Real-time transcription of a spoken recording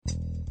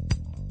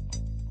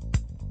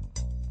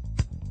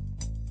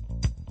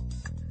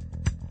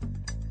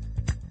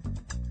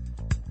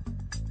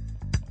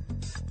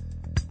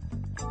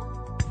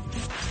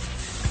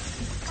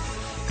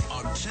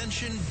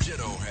Attention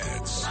ditto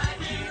heads.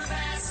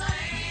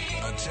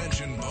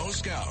 Attention Bo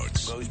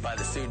Scouts. Goes by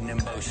the pseudonym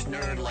Bo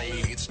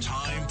Snerdley. It's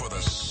time for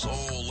the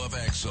soul of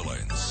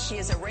excellence. He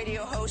is a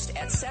radio host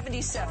at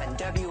 77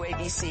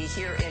 WABC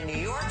here in New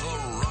York.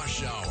 The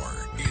Rush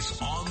Hour is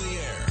on the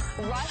air.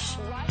 Rush.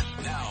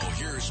 Now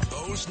here's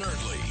Bo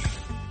Snerdley.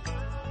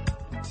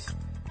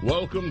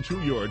 Welcome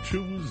to your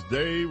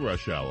Tuesday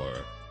Rush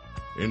Hour.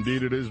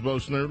 Indeed, it is Bo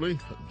Snerdley.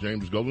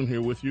 James Golden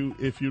here with you.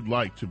 If you'd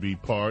like to be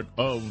part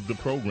of the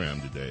program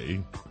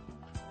today,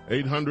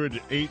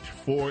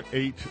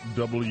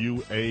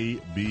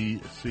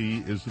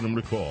 800-848-WABC is the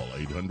number to call.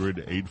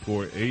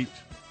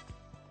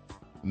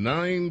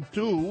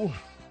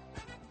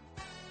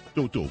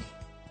 800-848-9222.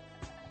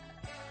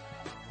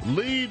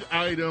 Lead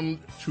item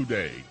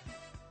today.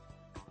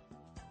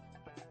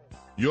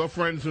 Your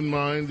friends and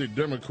mine, the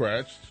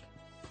Democrats,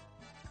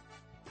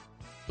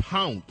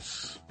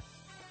 pounce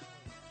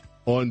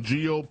on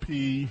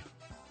GOP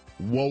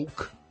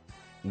woke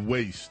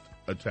waste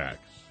attacks.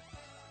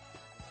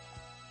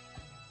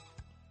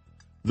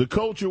 The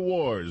culture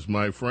wars,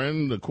 my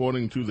friend,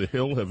 according to The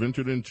Hill, have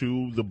entered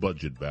into the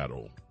budget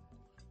battle.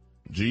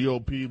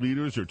 GOP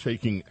leaders are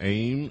taking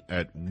aim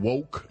at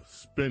woke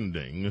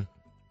spending,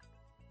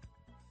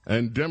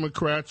 and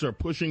Democrats are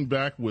pushing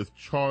back with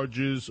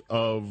charges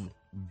of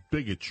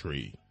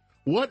bigotry.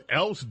 What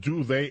else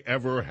do they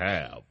ever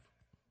have?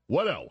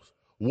 What else?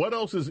 What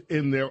else is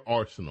in their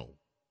arsenal?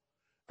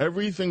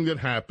 Everything that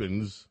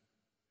happens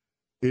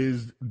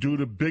is due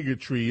to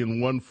bigotry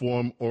in one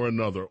form or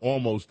another.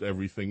 Almost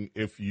everything,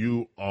 if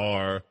you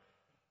are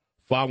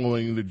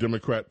following the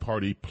Democrat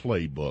Party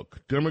playbook.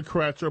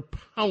 Democrats are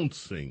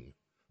pouncing,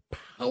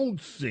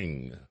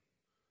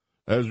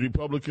 as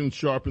Republicans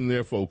sharpen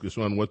their focus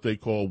on what they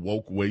call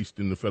woke waste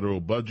in the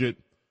federal budget,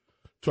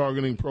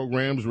 targeting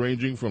programs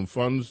ranging from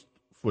funds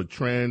for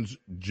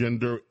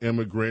transgender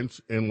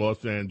immigrants in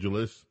Los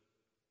Angeles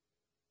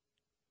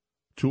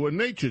to a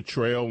nature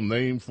trail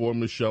named for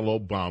Michelle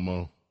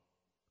Obama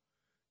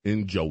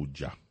in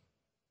Georgia.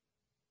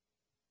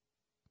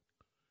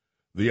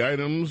 The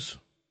items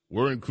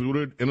were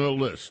included in a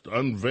list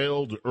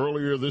unveiled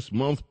earlier this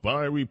month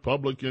by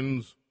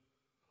Republicans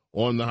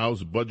on the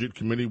House Budget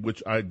Committee,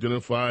 which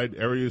identified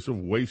areas of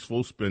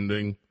wasteful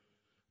spending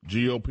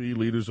GOP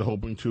leaders are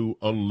hoping to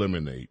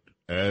eliminate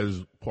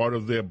as part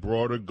of their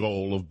broader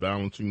goal of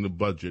balancing the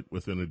budget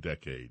within a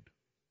decade.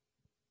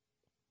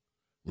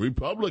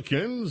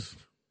 Republicans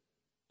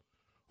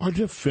are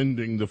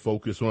defending the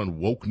focus on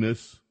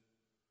wokeness,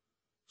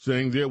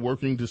 saying they're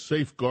working to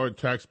safeguard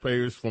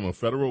taxpayers from a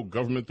federal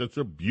government that's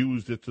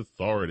abused its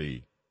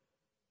authority.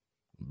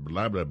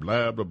 Blah, blah,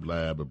 blah, blah,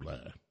 blah, blah,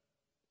 blah.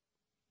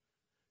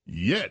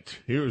 Yet,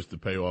 here's the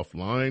payoff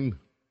line,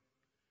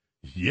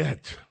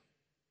 yet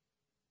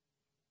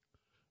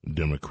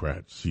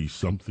Democrats see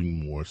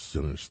something more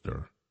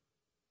sinister.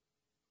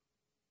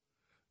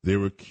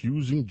 They're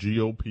accusing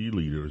GOP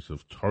leaders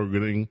of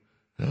targeting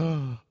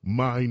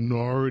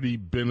minority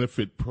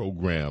benefit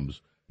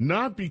programs,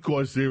 not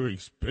because they're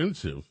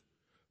expensive,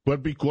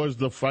 but because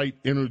the fight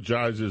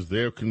energizes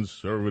their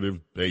conservative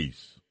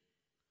base.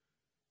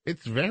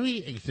 It's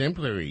very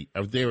exemplary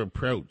of their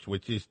approach,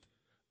 which is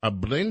a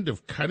blend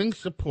of cutting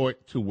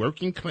support to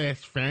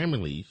working-class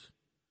families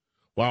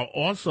while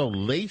also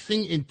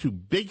lacing into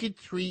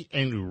bigotry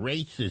and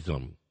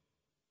racism,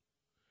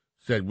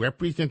 said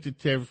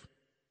Representative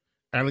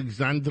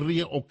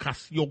Alexandria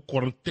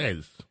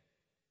Ocasio-Cortez,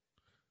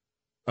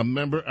 a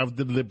member of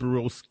the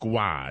Liberal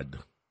Squad.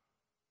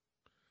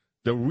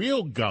 The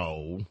real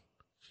goal,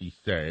 she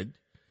said,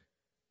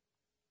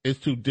 is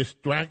to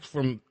distract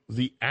from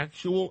the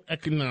actual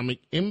economic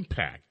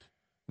impact,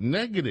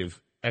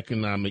 negative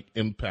economic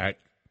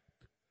impact,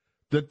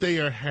 that they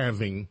are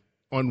having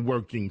on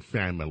working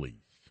families.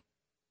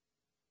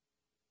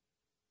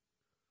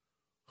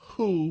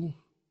 Who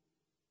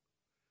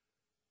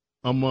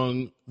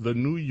among the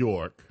New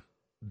York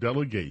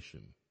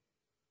delegation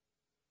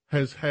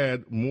has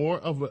had more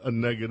of a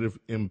negative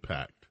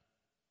impact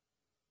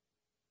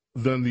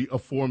than the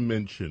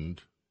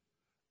aforementioned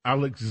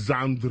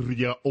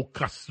Alexandria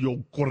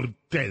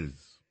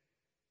Ocasio-Cortez?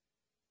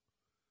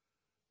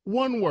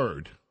 One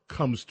word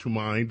comes to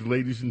mind,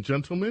 ladies and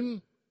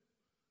gentlemen.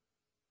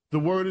 The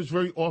word is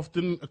very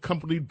often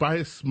accompanied by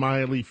a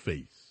smiley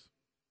face.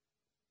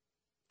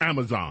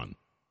 Amazon.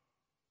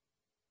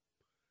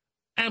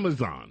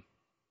 Amazon.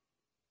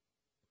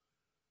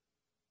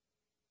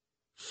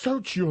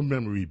 Search your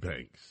memory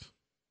banks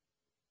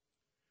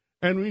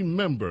and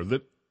remember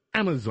that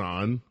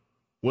Amazon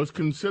was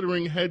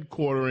considering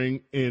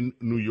headquartering in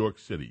New York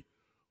City,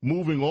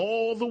 moving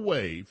all the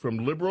way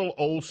from liberal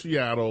old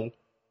Seattle,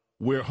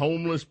 where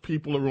homeless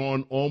people are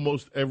on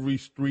almost every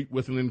street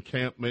with an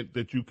encampment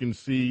that you can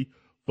see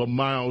for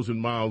miles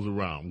and miles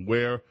around,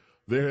 where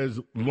there has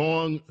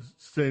long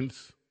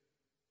since,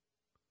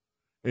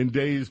 in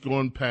days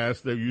gone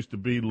past, there used to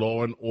be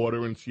law and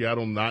order in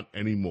Seattle, not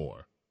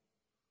anymore.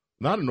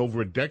 Not in over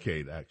a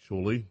decade,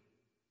 actually.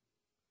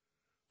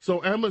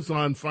 So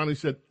Amazon finally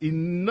said,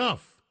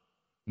 enough,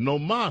 no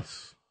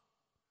mas.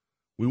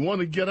 We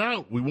want to get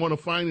out. We want to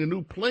find a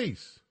new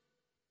place.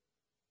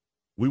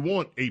 We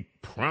want a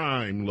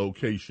prime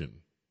location.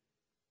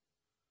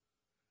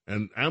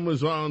 And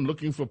Amazon,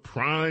 looking for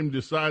prime,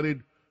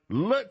 decided,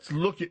 let's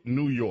look at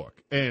New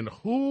York. And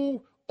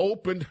who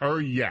opened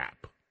her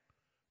yap?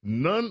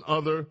 None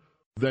other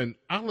than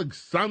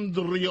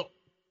Alexandria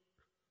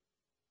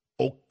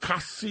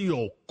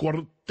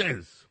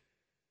Ocasio-Cortez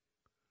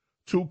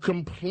to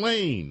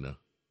complain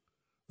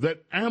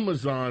that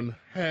Amazon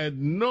had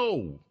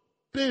no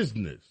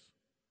business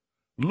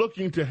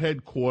looking to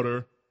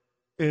headquarter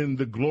in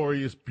the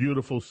glorious,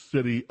 beautiful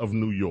city of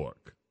New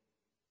York.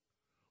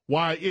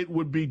 Why, it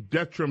would be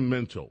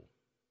detrimental.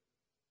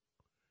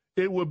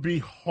 It would be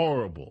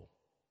horrible.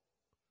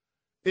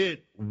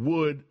 It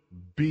would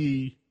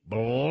be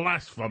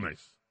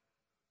blasphemous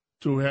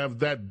to have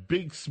that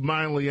big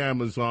smiley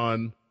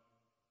Amazon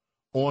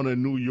on a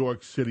New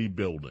York City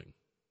building.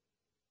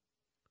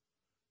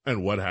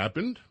 And what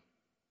happened?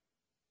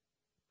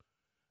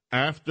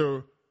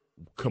 After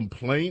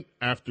complaint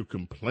after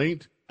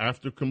complaint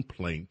after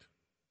complaint,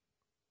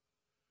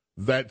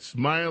 that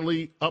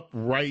smiley,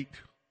 upright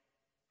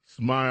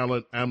smile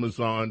at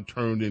Amazon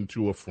turned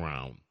into a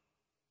frown.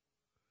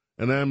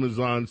 And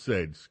Amazon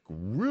said,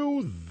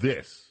 screw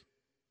this.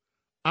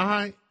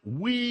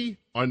 We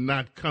are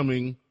not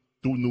coming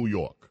to New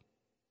York.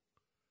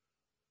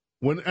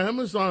 When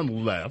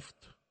Amazon left,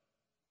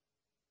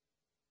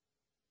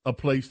 a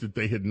place that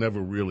they had never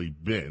really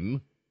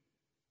been,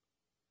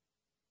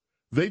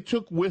 they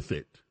took with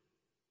it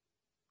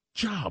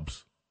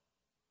jobs,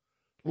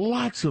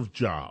 lots of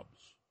jobs,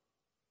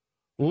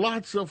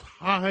 lots of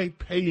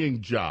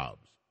high-paying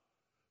jobs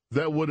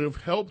that would have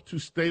helped to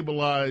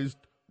stabilize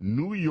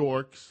New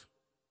York's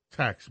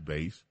tax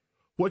base,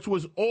 which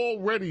was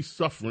already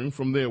suffering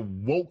from their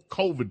woke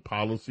COVID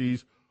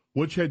policies,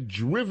 which had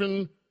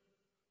driven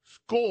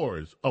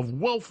scores of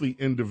wealthy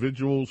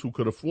individuals who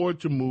could afford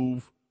to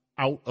move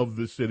out of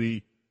the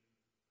city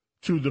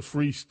to the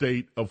free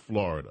state of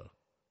Florida,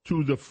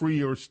 to the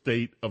freer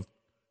state of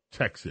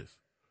Texas,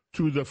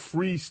 to the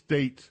free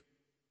state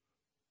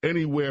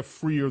anywhere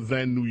freer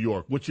than New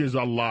York, which is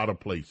a lot of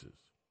places.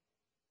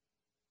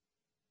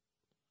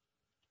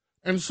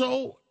 And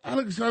so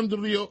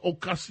Alexandria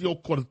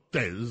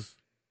Ocasio-Cortez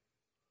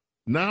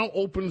now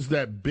opens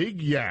that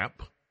big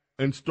yap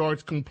and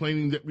starts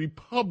complaining that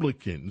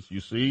Republicans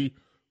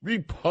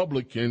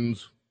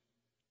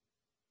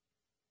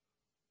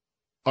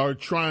are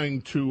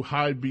trying to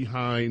hide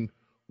behind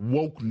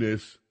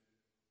wokeness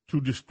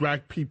to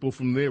distract people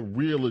from their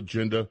real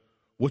agenda,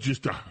 which is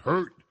to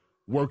hurt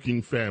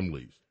working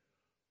families.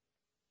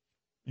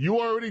 You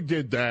already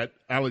did that,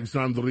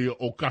 Alexandria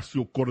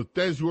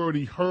Ocasio-Cortez. You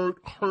already hurt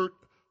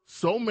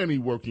so many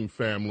working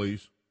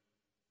families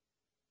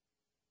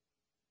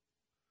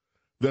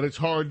that it's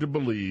hard to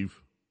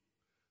believe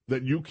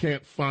that you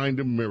can't find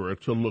a mirror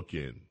to look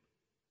in.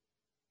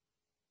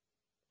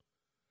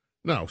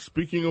 Now,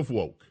 speaking of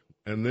woke,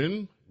 and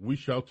then we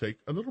shall take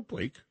a little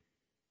break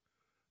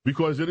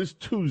because it is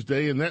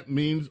Tuesday, and that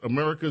means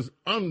America's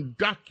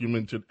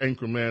undocumented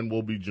anchorman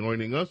will be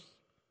joining us,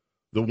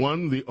 the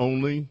one, the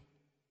only,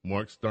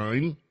 Mark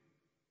Steyn.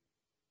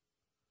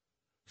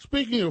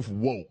 Speaking of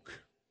woke,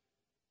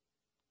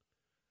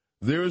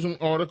 there is an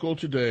article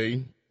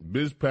today,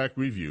 BizPac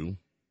Review,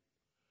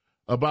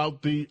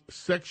 about the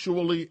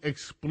sexually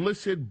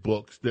explicit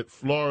books that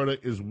Florida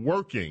is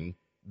working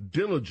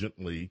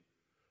diligently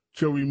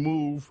to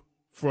remove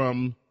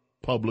from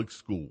public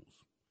schools.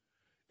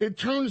 It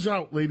turns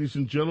out, ladies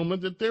and gentlemen,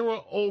 that there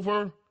are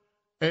over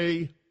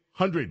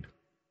 100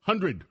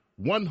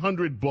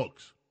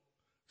 books,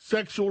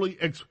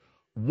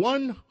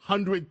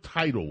 100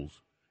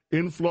 titles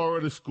in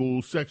Florida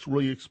schools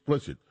sexually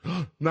explicit.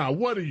 Now,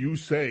 what do you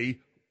say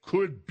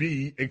could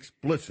be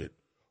explicit?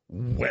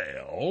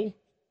 Well,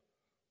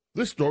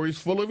 this story is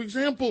full of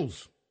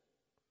examples.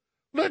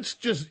 Let's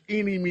just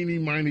eeny, meeny,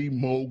 miny,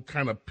 mo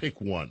kind of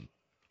pick one.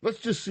 Let's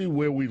just see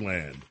where we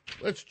land.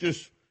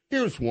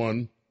 Here's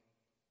one.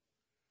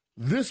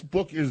 This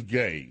book is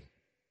gay.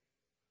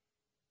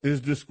 It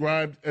is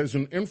described as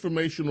an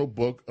informational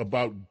book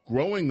about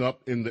growing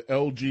up in the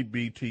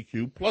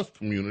LGBTQ plus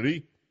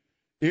community.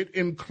 It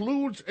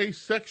includes a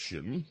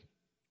section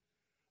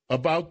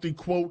about the,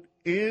 quote,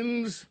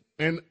 ins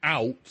and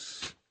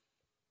outs,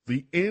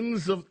 the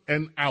ins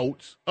and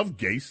outs of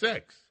gay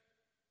sex,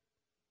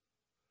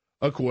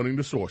 according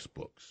to source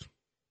books.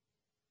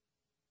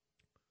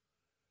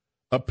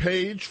 A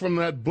page from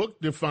that book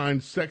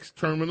defines sex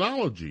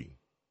terminology.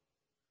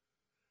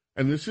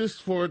 And this is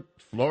for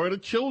Florida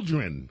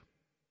children.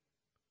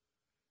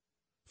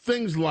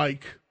 Things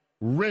like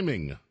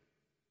rimming,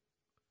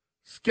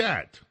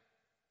 scat,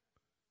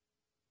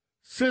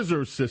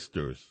 scissor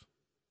sisters,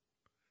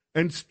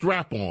 and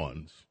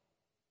strap-ons.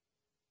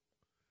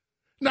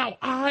 Now,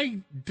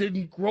 I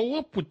didn't grow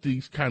up with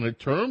these kind of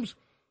terms,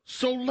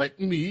 so let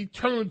me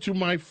turn to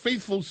my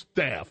faithful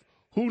staff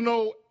who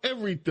know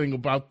everything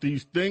about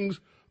these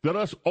things that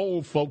us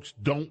old folks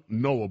don't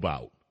know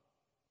about.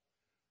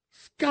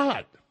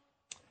 Scott.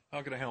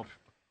 How can I help?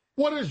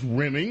 What is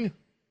rimming?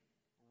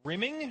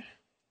 Rimming?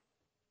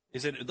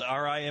 Is it the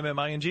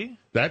R-I-M-M-I-N-G?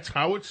 That's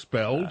how it's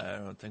spelled. I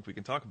don't think we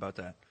can talk about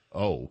that.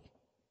 Oh.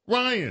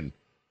 Ryan,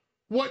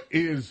 what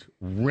is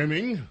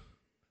rimming?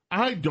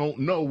 I don't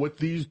know what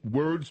these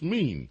words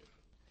mean.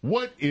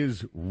 What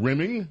is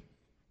rimming?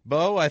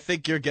 Bo, I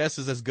think your guess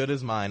is as good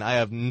as mine. I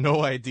have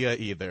no idea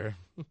either.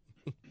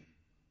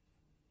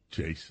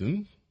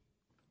 Jason?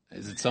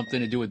 Is it something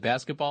to do with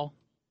basketball?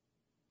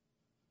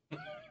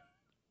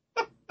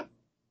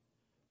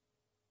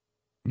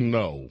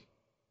 No.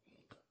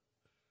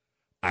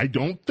 I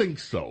don't think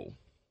so.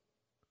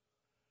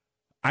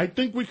 I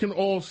think we can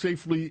all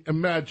safely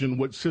imagine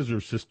what Scissor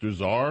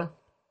Sisters are.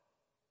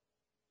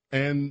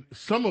 And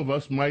some of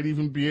us might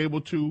even be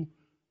able to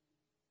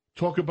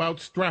talk about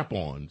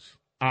strap-ons.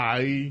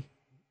 I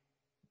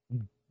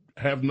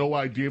have no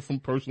idea from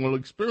personal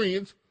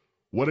experience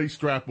what a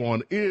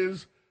strap-on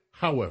is.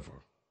 However,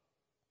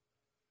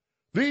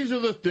 these are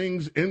the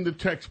things in the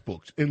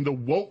textbooks, in the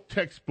woke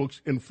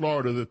textbooks in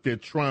Florida that they're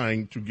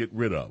trying to get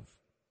rid of.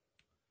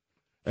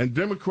 And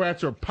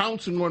Democrats are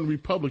pouncing on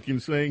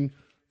Republicans saying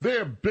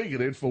they're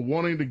bigoted for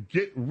wanting to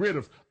get rid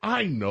of.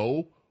 I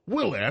know.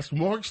 We'll ask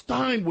Mark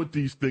Stein what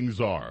these things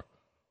are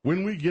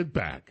when we get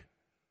back.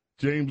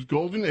 James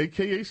Golden,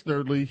 a.k.a.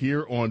 Snerdley,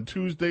 here on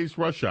Tuesday's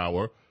Rush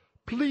Hour.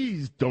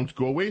 Please don't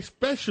go away,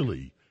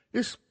 especially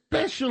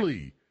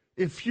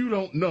if you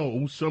don't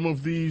know some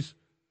of these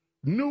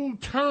new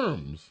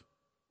terms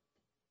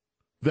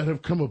that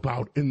have come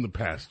about in the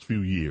past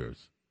few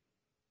years.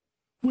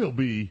 We'll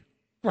be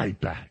right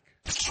back.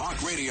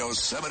 Talk Radio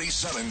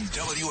 77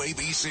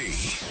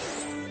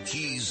 WABC.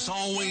 He's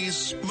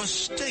always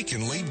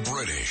mistakenly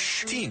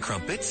British. Tea and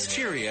crumpets,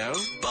 cheerio.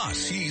 But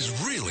he's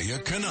really a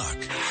Canuck.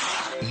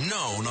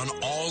 Known on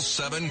all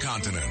 7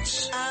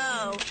 continents.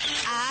 Oh,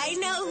 I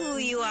know who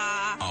you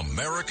are.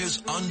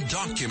 America's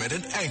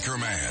undocumented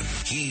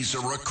anchorman. He's a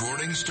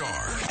recording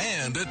star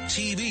and a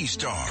TV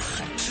star.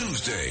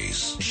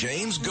 Tuesdays,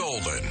 James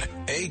Golden,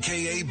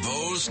 a.k.a.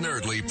 Bo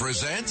Snerdley,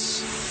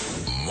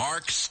 presents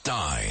Mark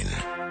Stein.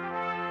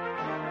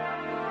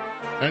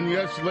 And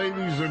yes,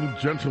 ladies and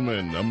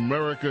gentlemen,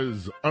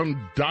 America's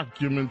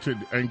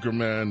undocumented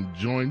anchorman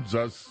joins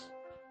us.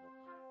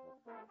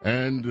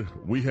 And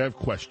we have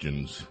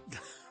questions.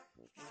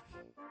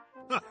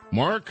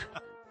 Mark?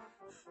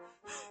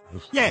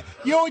 Yeah,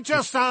 you're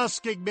just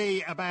asking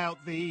me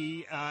about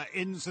the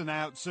ins and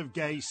outs of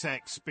gay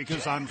sex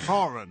because I'm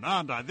foreign,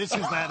 aren't I? This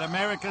is that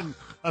American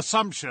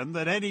assumption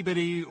that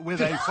anybody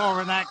with a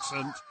foreign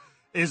accent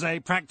is a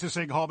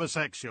practicing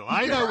homosexual.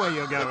 I know where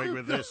you're going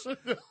with this.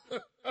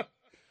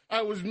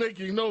 I was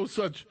making no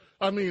such,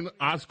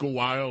 Oscar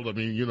Wilde,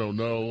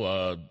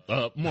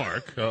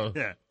 Mark.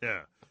 Yeah.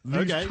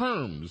 These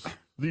terms,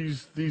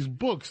 these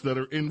books that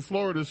are in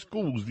Florida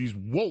schools, these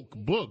woke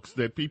books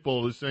that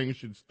people are saying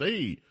should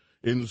stay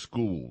in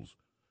schools,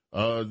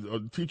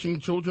 teaching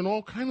children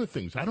all kinds of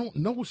things. I don't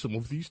know some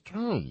of these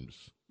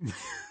terms.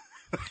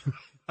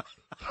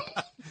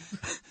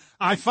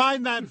 I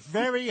find that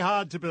very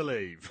hard to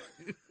believe.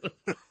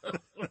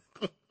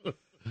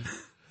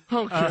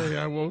 Okay,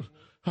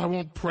 I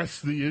won't press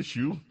the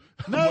issue.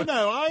 No,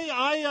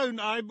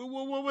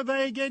 what were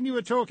they again? You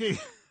were talking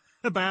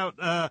about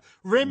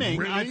rimming.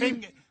 Rimming? I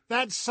think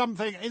that's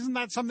something. Isn't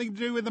that something to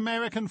do with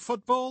American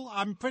football?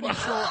 I'm pretty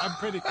sure.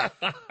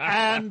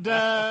 And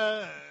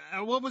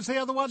what was the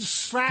other one?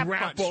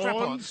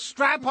 Strap-on.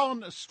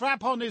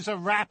 Strap-on is a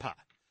rapper.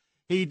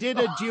 He did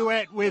a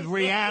duet with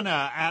Rihanna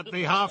at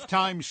the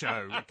halftime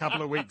show a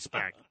couple of weeks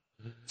back.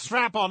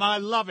 Strap-on, I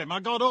love him.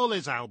 I got all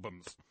his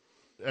albums.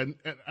 And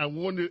I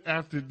wondered,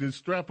 did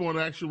Strap-on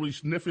actually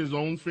sniff his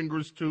own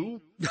fingers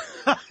too?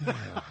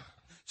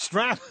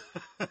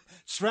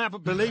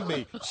 Believe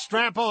me,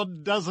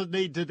 Strap-on doesn't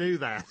need to do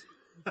that.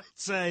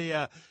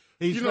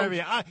 He's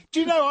very. Do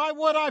you know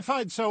what I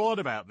find so odd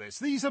about this?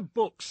 These are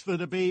books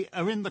that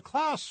are in the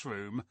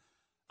classroom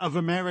of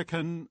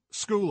American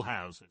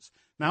schoolhouses.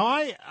 Now,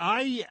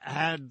 I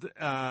had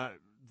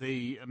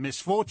the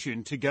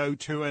misfortune to go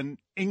to an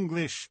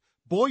English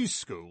boys'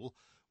 school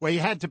where you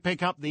had to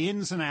pick up the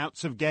ins and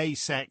outs of gay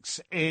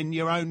sex in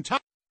your own time,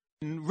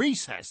 in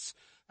recess,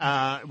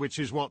 which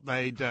is what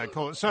they'd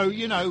call it. So,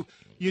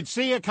 you'd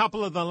see a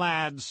couple of the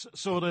lads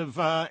sort of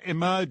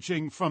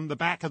emerging from the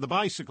back of the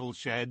bicycle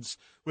sheds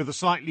with a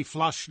slightly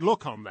flushed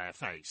look on their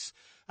face.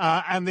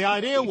 And the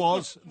idea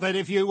was that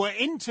if you were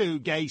into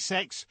gay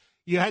sex,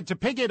 you had to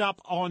pick it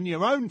up on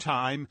your own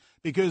time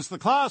because the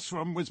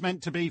classroom was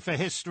meant to be for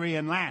history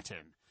and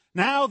Latin.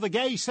 Now the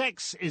gay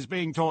sex is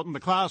being taught in the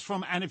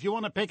classroom, and if you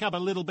want to pick up a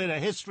little bit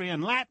of history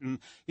and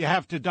Latin, you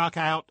have to duck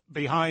out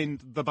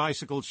behind the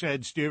bicycle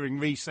sheds during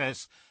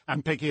recess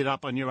and pick it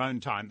up on your own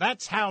time.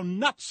 That's how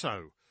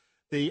nutso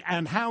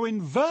and how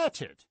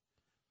inverted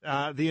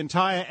the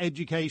entire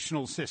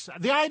educational system.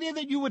 The idea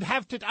that you would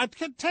have to, I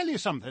can tell you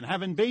something,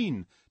 having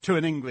been to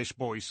an English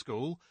boys'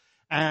 school,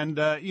 and,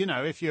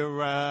 if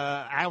you're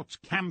out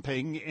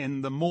camping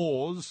in the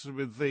moors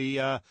with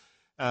the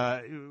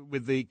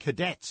with the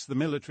cadets, the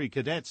military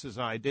cadets, as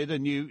I did,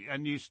 and you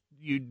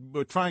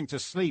were trying to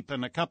sleep,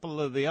 and a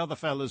couple of the other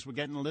fellas were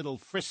getting a little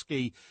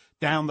frisky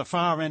down the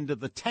far end of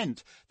the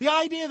tent. The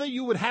idea that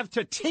you would have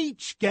to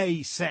teach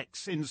gay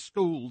sex in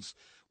schools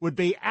would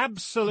be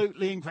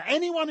absolutely incredible.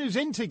 Anyone who's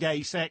into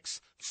gay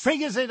sex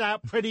figures it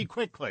out pretty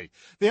quickly.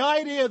 The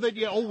idea that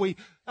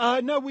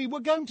we were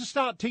going to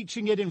start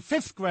teaching it in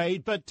 5th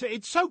grade, but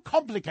it's so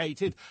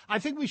complicated. I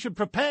think we should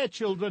prepare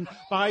children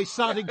by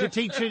starting to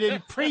teach it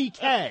in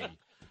pre-K.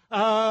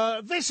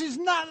 This is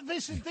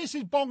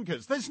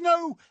bonkers. There's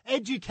no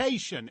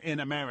education in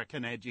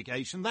American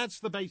education. That's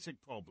the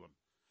basic problem.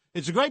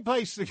 It's a great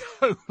place to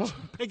go to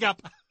pick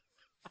up.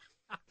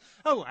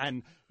 Oh,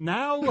 and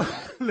now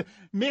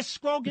Miss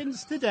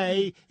Scroggins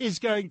today is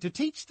going to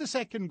teach the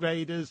 2nd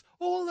graders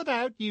all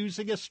about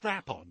using a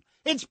strap-on.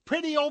 It's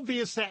pretty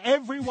obvious to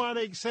everyone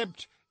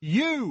except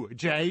you,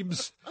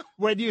 James,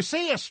 when you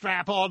see a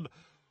strap-on,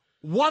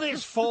 what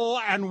it's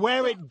for and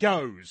where it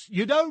goes.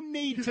 You don't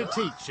need to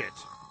teach it.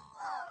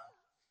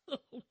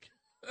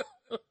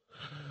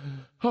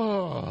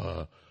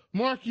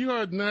 Mark,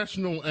 your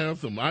national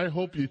anthem, I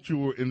hope that you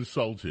were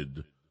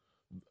insulted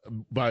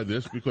by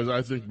this, because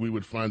I think we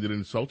would find it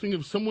insulting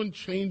if someone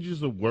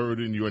changes a word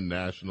in your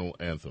national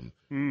anthem.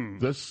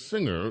 The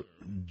singer,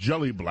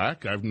 Jelly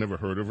Black, I've never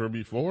heard of her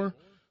before,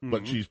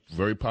 but she's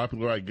very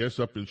popular, I guess,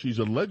 she's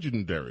a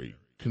legendary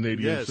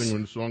Canadian singer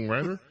and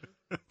songwriter.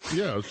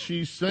 Yeah,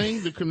 she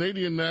sang the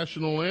Canadian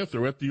national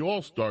anthem at the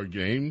All-Star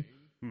game,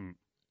 and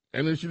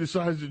then she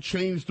decided to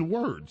change the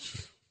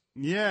words.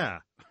 Yeah.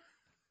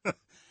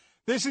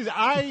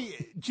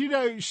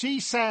 She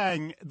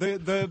sang there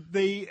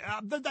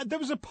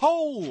was a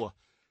poll.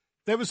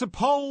 There was a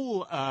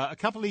poll a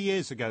couple of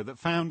years ago that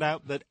found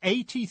out that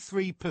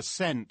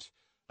 83%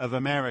 of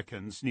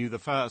Americans knew the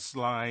first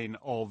line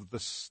of the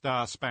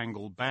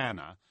Star-Spangled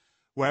Banner,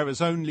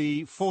 whereas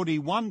only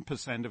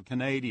 41% of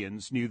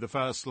Canadians knew the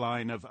first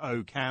line of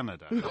O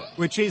Canada,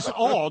 which is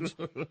odd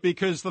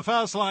because the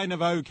first line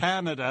of O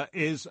Canada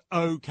is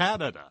O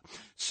Canada.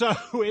 So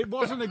it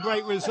wasn't a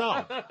great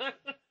result.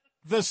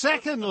 The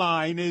second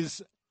line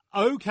is,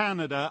 O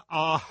Canada,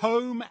 our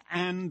home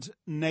and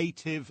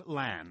native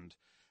land.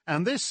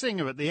 And this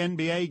singer at the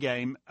NBA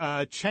game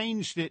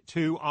changed it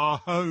to our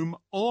home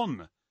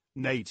on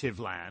native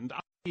land,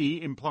 i.e.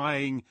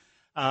 implying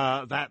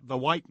that the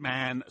white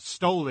man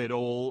stole it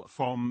all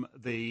from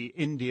the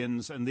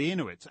Indians and the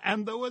Inuits.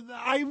 And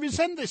I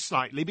resent this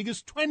slightly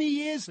because 20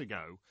 years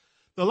ago,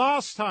 the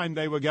last time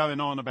they were going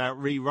on about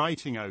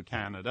rewriting O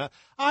Canada,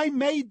 I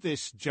made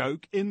this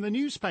joke in the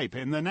newspaper,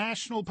 in the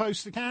National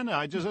Post of Canada.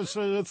 I just a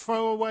sort of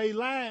throwaway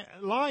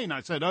line.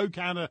 I said, O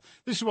Canada,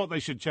 this is what they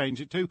should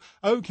change it to.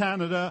 O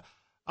Canada,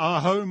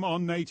 our home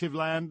on native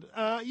land.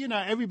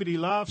 Everybody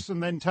laughs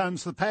and then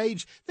turns the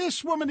page.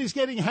 This woman is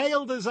getting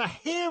hailed as a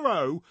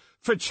hero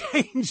for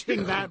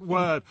changing that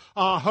word,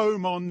 our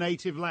home on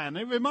native land.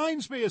 It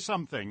reminds me of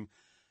something.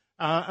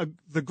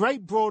 The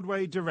great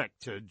Broadway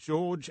director,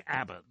 George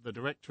Abbott, the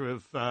director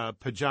of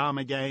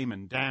Pajama Game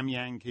and Damn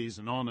Yankees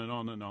and on and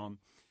on and on,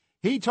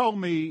 he told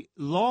me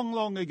long,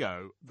 long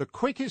ago, the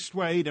quickest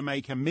way to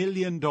make $1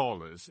 million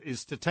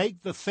is to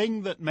take the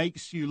thing that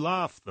makes you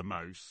laugh the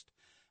most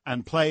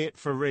and play it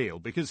for real.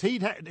 Because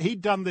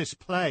he'd done this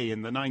play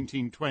in the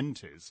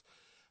 1920s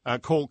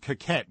called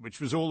Coquette, which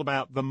was all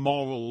about the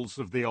morals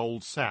of the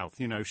Old South,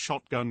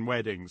 shotgun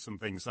weddings and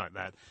things like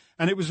that.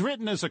 And it was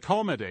written as a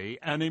comedy,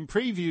 and in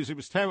previews it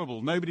was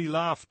terrible. Nobody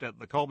laughed at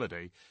the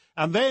comedy.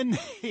 And then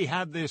he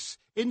had this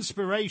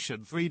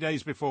inspiration 3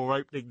 days before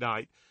opening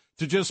night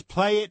to just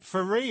play it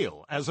for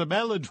real as a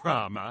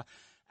melodrama.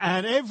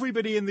 And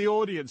everybody in the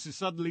audience is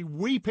suddenly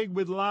weeping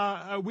with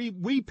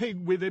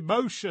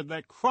emotion.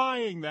 They're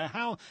crying, they're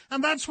howling.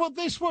 And that's what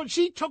this was.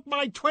 She took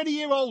my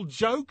 20-year-old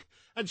joke,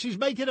 and she's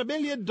making $1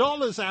 million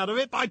out of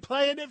it by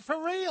playing it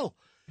for real.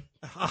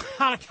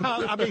 I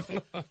can't. I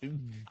mean,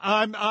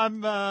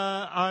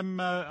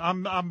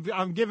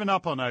 I'm giving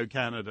up on O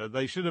Canada.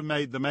 They should have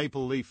made the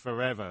Maple Leaf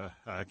Forever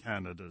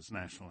Canada's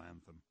national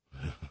anthem.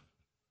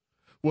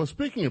 Well,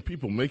 speaking of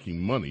people making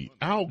money,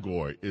 Al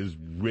Gore is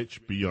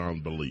rich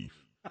beyond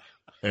belief.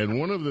 And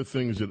one of the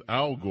things that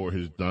Al Gore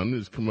has done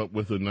is come up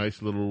with a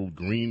nice little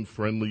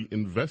green-friendly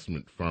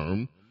investment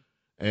firm,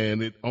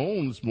 and it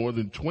owns more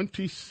than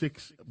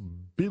 $26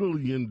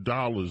 billion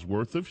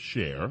worth of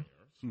share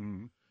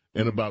in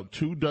about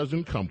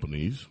 24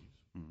 companies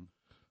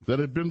that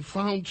have been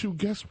found to,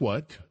 guess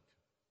what,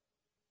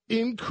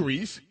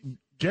 increase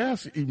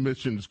gas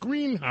emissions,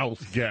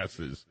 greenhouse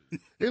gases.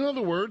 In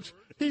other words,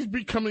 he's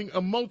becoming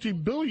a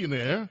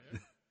multi-billionaire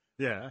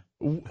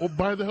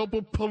by the help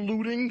of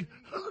polluting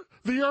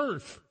the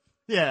earth.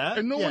 Yeah.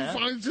 And no one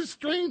finds it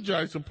strange,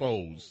 I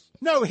suppose.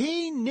 No,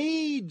 he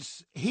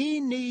needs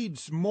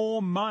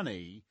more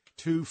money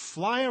to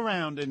fly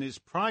around in his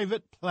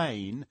private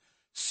plane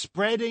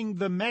spreading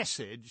the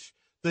message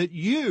that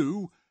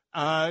you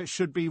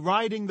should be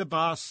riding the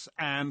bus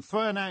and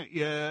throwing out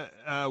your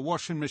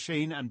washing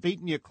machine and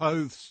beating your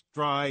clothes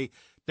dry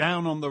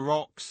down on the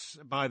rocks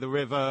by the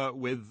river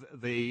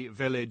with the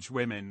village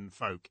women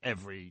folk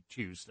every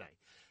Tuesday.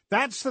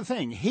 That's the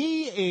thing.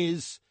 He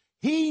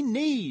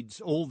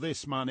needs all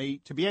this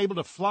money to be able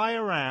to fly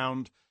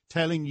around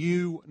telling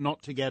you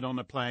not to get on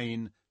a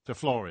plane to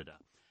Florida.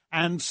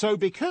 And so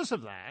because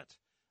of that,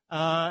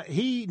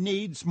 he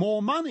needs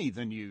more money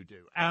than you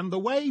do. And the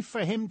way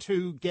for him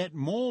to get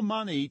more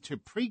money to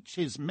preach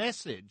his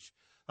message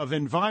of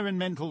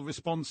environmental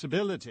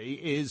responsibility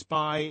is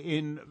by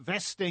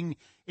investing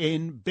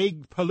in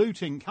big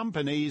polluting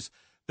companies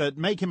that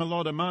make him a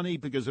lot of money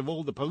because of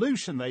all the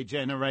pollution they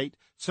generate.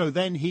 So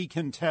then he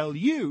can tell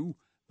you,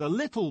 the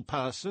little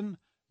person,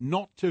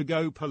 not to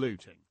go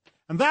polluting.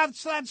 And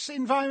that's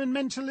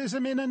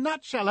environmentalism in a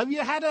nutshell. Have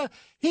you had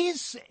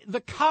here's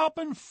the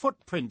carbon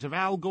footprint of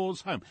Al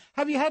Gore's home.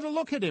 Have you had a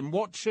look at him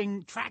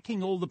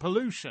tracking all the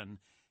pollution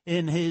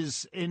in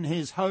his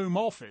home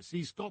office?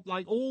 He's got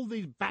like all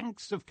these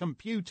banks of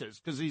computers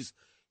because he's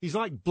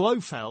like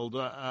Blofeld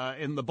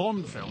in the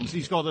Bond films.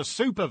 He's got a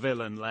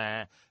supervillain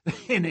lair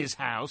in his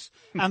house,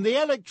 and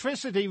the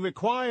electricity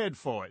required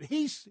for it.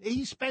 He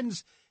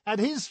spends at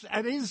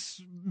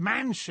his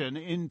mansion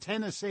in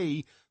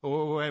Tennessee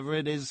or wherever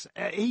it is.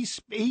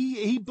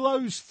 He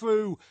blows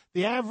through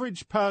the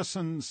average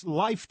person's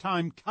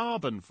lifetime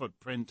carbon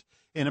footprint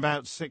in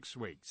about 6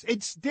 weeks.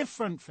 It's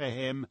different for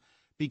him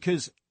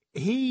because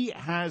he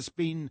has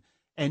been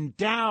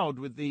endowed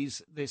with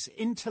this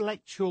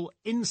intellectual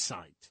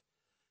insight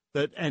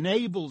that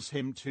enables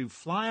him to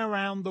fly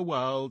around the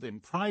world in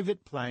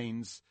private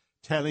planes,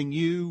 telling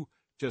you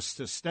just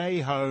to stay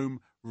home,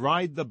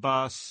 ride the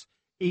bus,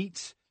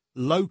 eat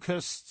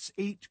locusts,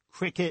 eat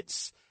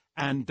crickets,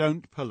 and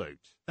don't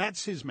pollute.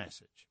 That's his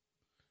message.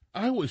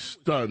 I was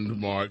stunned,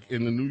 Mark,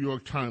 in the New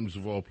York Times,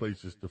 of all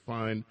places, to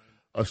find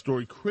a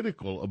story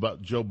critical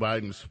about Joe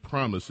Biden's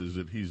promises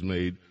that he's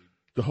made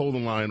to hold the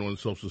line on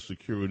Social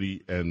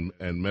Security and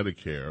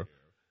Medicare.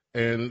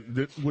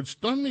 And what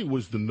stunned me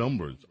was the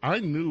numbers. I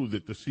knew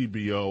that the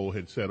CBO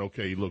had said,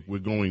 okay, look, we're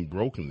going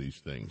broke in these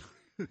things.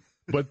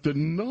 But the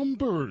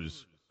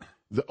numbers,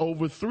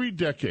 over 3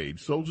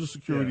 decades, Social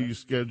Security is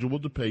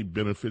scheduled to pay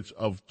benefits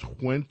of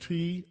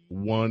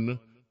 $21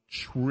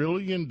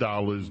 trillion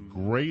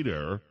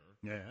greater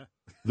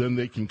than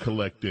they can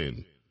collect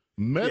in.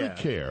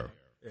 Medicare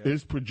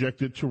is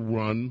projected to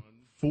run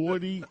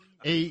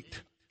 $48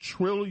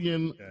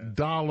 trillion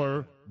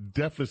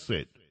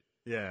deficit.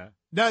 Yeah.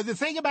 No, the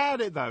thing about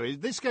it, though, is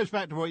this goes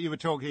back to what you were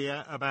talking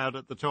about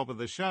at the top of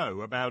the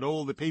show, about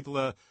all the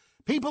people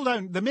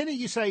don't, the minute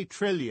you say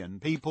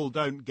trillion, people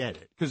don't get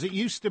it, because it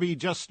used to be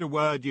just a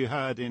word you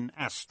heard in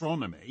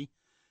astronomy,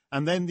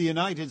 and then the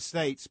United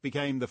States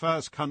became the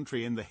first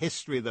country in the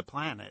history of the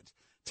planet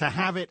to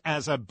have it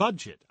as a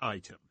budget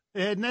item.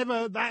 It had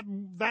never, that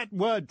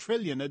word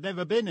trillion had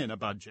never been in a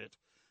budget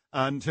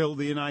until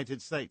the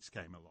United States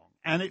came along.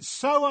 And it's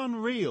so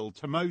unreal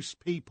to most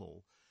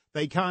people,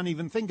 they can't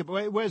even think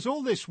about it. Whereas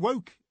all this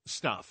woke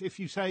stuff, if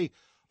you say,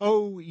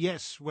 oh,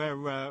 yes,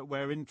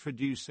 we're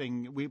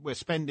introducing, we're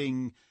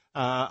spending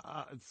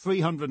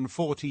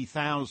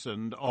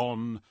 $340,000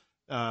 on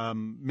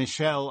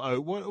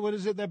Michelle, what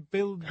is it they're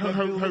building?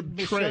 Her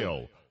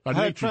trail, a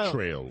nature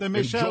trail. The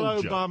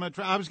Michelle Obama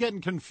trail. I was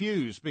getting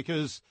confused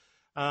because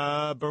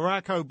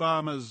Barack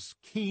Obama's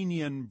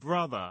Kenyan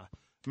brother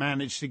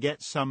managed to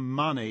get some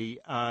money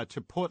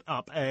to put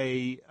up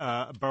a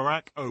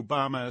Barack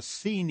Obama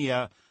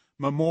Sr.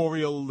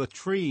 memorial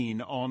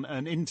latrine on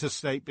an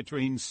interstate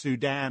between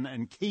Sudan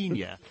and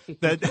Kenya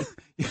that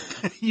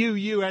you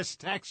U.S.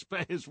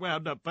 taxpayers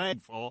wound up paying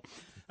for.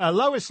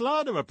 Lois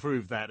Lerner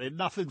approved that in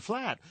Nothing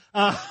Flat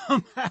at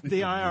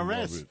the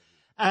IRS.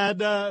 And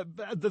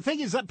the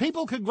thing is that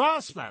people can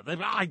grasp that.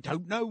 I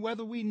don't know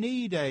whether we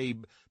need a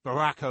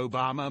Barack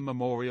Obama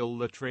memorial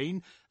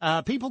latrine.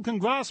 People can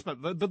grasp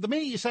it. But the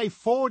minute you say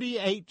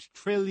 $48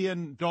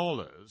 trillion,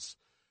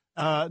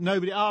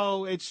 nobody,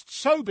 it's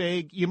so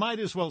big, you might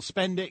as well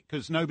spend it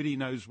because nobody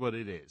knows what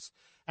it is.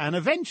 And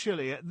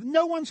eventually,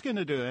 no one's going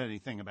to do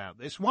anything about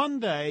this. One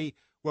day,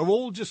 we're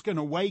all just going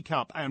to wake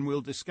up and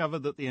we'll discover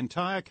that the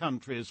entire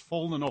country has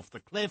fallen off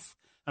the cliff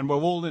and we're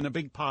all in a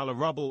big pile of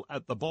rubble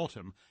at the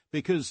bottom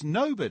because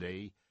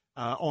nobody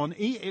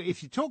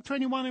if you talk to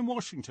anyone in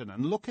Washington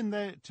and look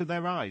to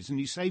their eyes and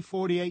you say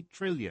 48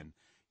 trillion,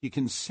 you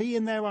can see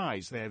in their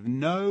eyes they have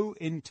no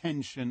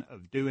intention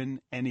of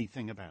doing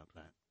anything about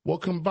that. Well,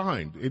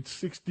 combined, it's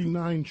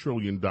 $69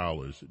 trillion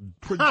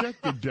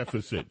projected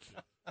deficit,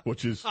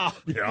 which is,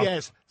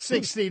 yes,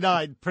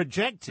 69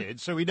 projected.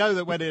 So we know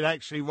that when it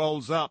actually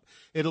rolls up,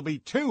 it'll be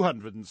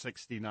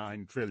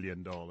 $269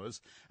 trillion.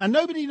 And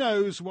nobody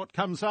knows what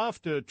comes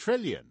after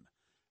trillion,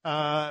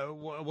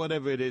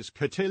 whatever it is,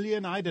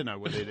 cotillion. I don't know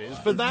what it is,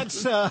 but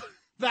that's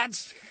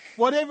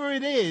whatever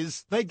it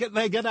is. They're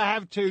going to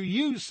have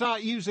to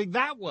start using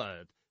that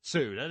word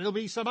soon, and it'll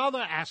be some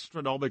other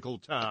astronomical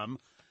term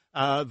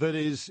that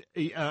is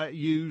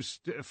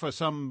used for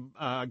some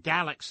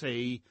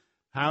galaxy,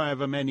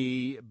 however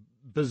many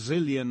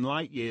bazillion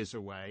light years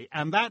away,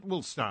 and that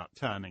will start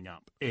turning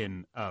up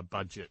in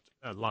budget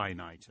line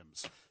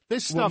items.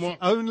 This stuff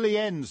only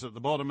ends at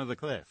the bottom of the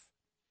cliff.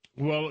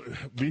 Well,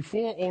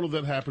 before all of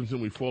that happens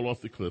and we fall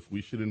off the cliff,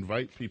 we should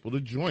invite people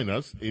to join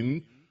us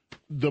in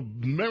the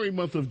merry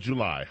month of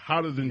July,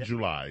 hotter than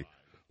July.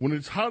 When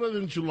it's hotter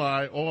than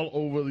July all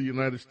over the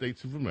United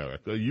States of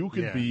America, you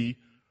could be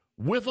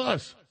with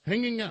us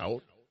hanging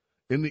out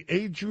in the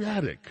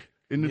Adriatic,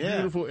 in the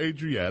beautiful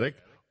Adriatic,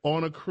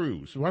 on a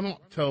cruise. Why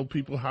don't tell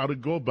people how to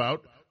go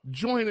about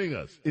joining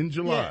us in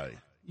July? Yeah.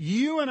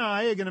 You and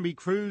I are going to be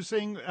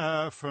cruising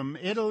from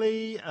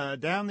Italy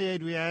down the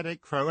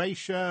Adriatic,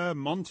 Croatia,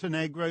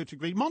 Montenegro to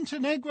Greece.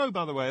 Montenegro,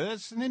 by the way,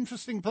 that's an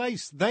interesting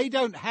place. They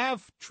don't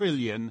have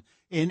trillion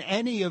in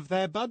any of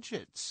their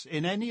budgets,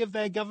 in any of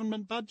their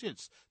government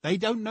budgets. They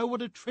don't know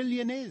what a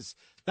trillion is.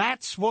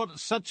 That's what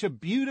such a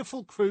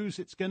beautiful cruise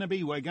it's going to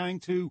be. We're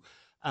going to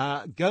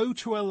go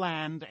to a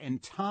land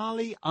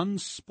entirely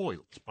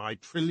unspoilt by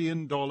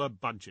trillion-dollar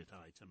budget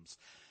items.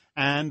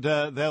 And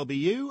there'll be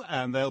you,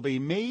 and there'll be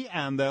me,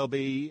 and there'll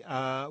be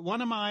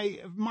one of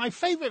my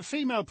favorite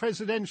female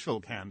presidential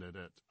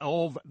candidate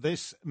of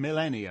this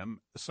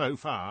millennium so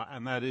far,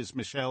 and that is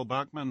Michelle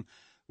Bachmann,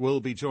 will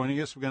be joining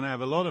us. We're going to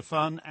have a lot of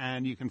fun,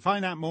 and you can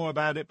find out more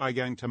about it by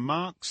going to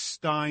Mark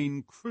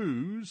Steyn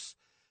Cruise.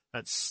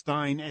 That's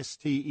Steyn,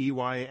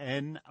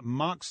 S-T-E-Y-N,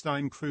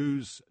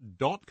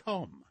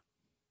 marksteincruise.com.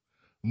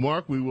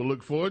 Mark, we will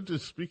look forward to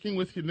speaking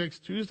with you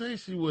next Tuesday,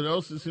 see what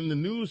else is in the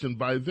news, and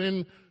by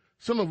then,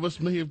 some of us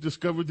may have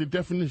discovered the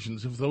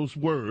definitions of those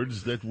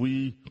words that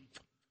we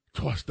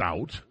tossed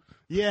out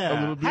a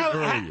little bit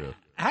earlier.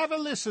 Have a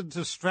listen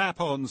to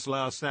Strap-On's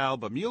last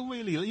album.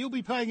 You'll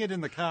be playing it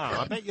in the car.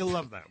 I bet you'll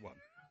love that one.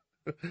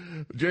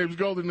 James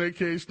Golden,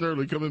 a.k.a.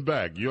 Snerdley, coming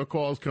back. Your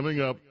call's coming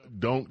up.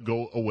 Don't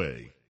go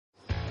away.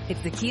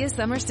 It's the Kia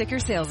Summer Sticker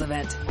Sales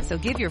Event, so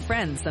give your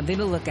friends something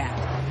to look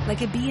at,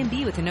 like a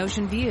B&B with an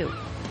ocean view,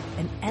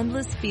 an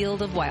endless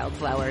field of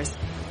wildflowers,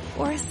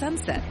 or a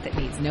sunset that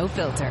needs no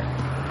filter.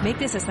 Make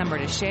this a summer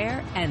to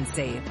share and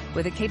save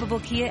with a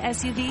capable Kia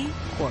SUV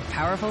or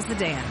powerful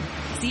sedan.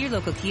 See your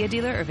local Kia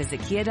dealer or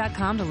visit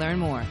kia.com to learn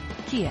more.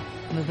 Kia,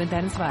 movement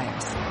that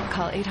inspires.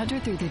 Call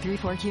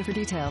 800-3334-KIA for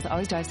details.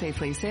 Always drive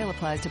safely. Sale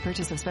applies to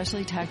purchase of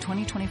specially tagged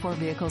 2024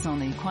 vehicles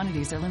only.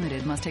 Quantities are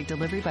limited. Must take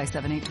delivery by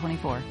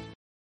 7/8/24.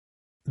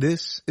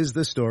 This is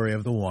the story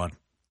of the one.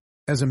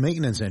 As a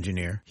maintenance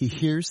engineer, he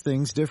hears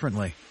things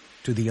differently.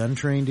 To the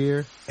untrained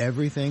ear,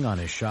 everything on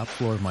his shop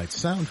floor might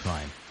sound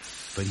fine,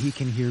 but he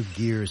can hear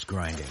gears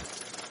grinding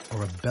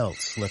or a belt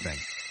slipping.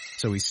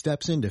 So he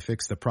steps in to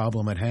fix the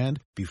problem at hand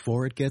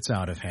before it gets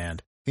out of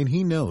hand. And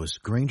he knows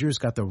Grainger's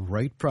got the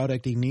right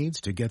product he needs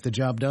to get the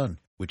job done,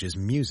 which is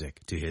music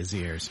to his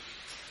ears.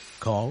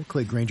 Call,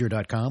 click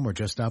Grainger.com, or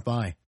just stop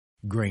by.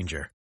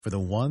 Grainger, for the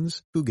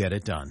ones who get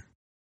it done.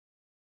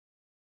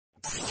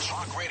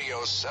 Talk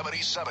Radio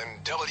 77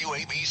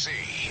 WABC.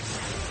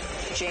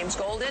 James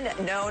Golden,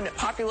 known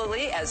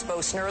popularly as Bo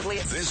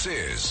Snerdley. This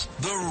is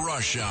The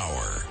Rush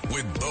Hour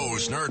with Bo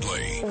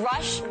Snerdley.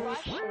 Rush.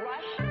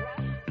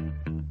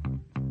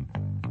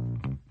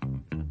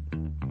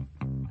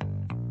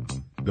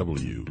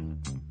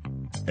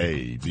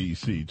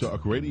 WABC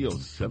Talk Radio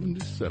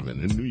 77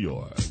 in New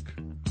York.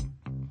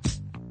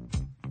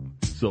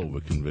 Silver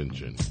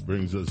Convention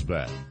brings us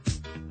back.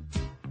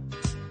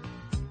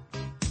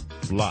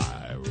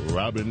 Fly,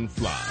 Robin,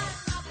 fly.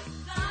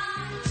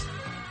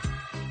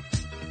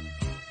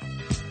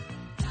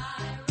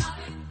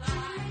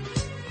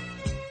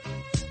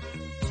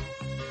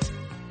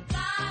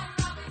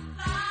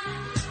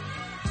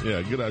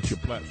 Yeah, get out your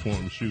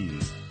platform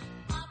shoes.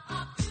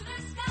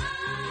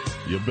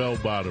 Your bell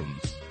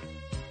bottoms.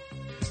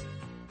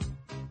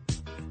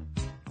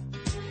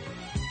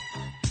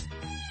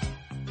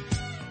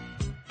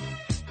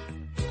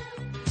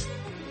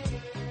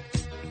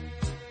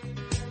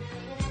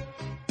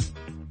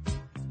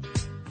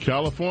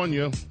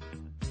 California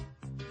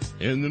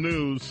in the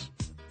news.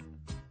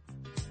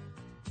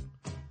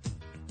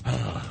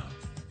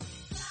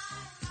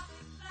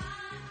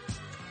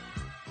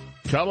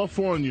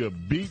 California,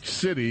 Beach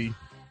City.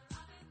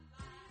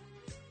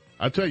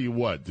 I tell you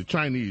what, the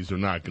Chinese are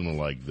not going to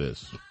like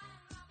this.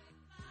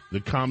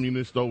 The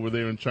communists over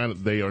there in China,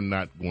 they are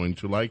not going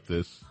to like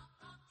this.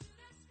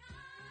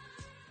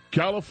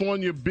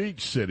 California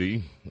Beach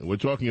City, we're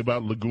talking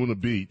about Laguna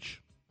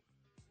Beach,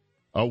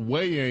 are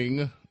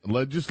weighing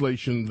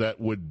legislation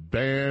that would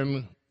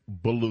ban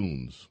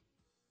balloons.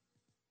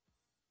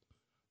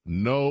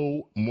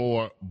 No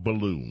more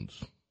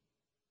balloons.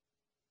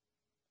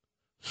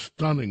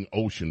 Stunning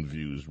ocean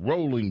views,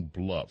 rolling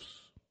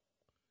bluffs.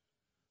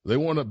 They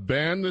want to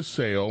ban the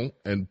sale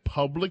and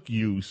public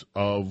use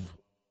of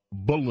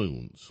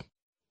balloons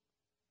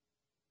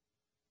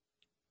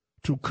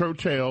to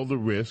curtail the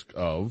risk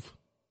of,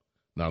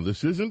 now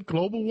this isn't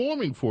global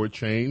warming for a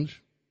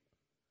change,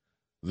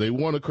 they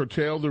want to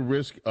curtail the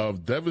risk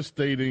of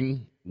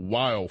devastating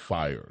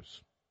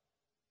wildfires.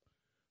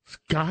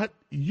 Scott,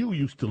 you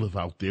used to live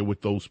out there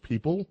with those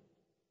people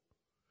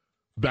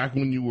back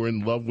when you were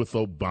in love with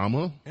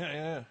Obama.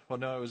 Yeah. Well,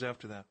 no, it was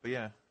after that, but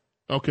yeah.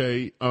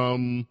 Okay,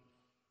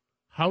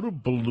 how do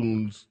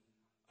balloons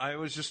I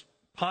was just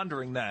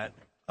pondering that.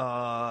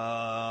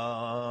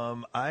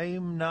 I'm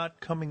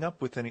not coming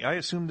up with any. I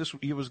assumed this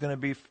was going to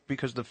be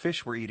because the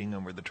fish were eating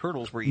them or the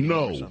turtles were eating them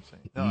or something.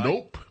 No,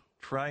 nope.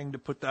 Trying to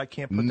put. I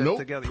can't put that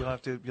together.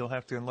 You'll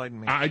have to enlighten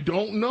me. I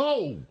don't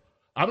know.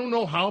 I don't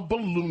know how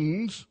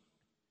balloons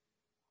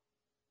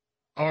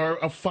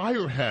are a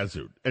fire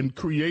hazard and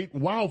create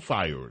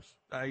wildfires.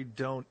 I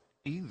don't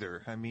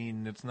either. I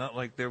mean, it's not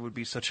like there would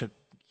be such a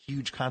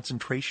huge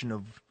concentration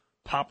of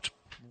popped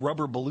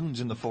rubber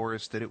balloons in the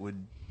forest that it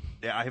would.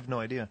 I have no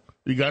idea.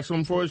 You got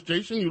something for us,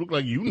 Jason? You look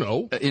like you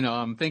know.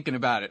 I'm thinking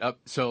about it.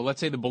 So let's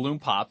say the balloon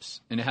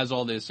pops, and it has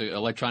all this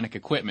electronic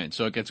equipment.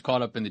 So it gets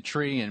caught up in the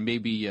tree, and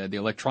maybe the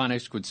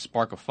electronics could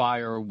spark a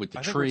fire with the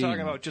I tree. think we're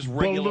talking about just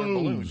regular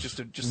balloons.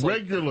 Just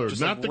regular,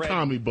 just not the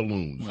commie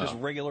balloons. Just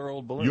regular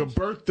old balloons. Your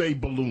birthday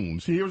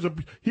balloons. Here's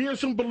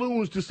some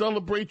balloons to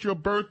celebrate your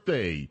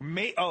birthday.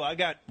 I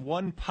got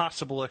one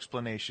possible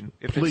explanation.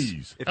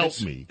 Please,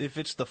 help me. If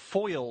it's the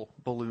foil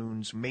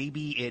balloons,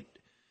 maybe it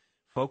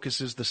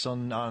focuses the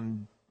sun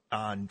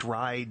on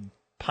dried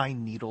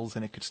pine needles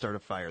and it could start a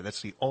fire.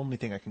 That's the only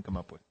thing I can come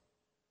up with.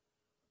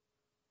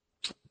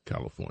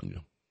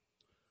 California.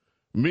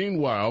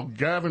 Meanwhile,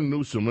 Gavin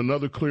Newsom,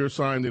 another clear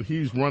sign that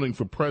he's running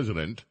for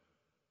president.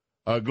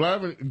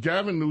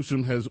 Gavin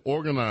Newsom has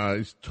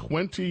organized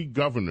 20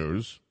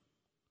 governors,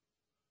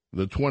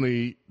 the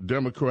 20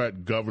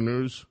 Democrat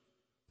governors.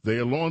 They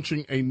are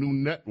launching a new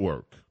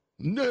network.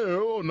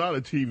 No, not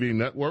a TV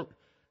network.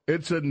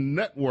 It's a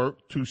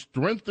network to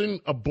strengthen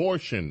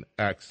abortion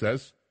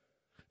access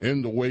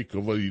in the wake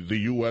of the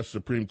U.S.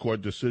 Supreme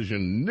Court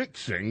decision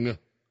nixing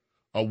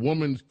a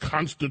woman's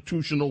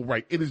constitutional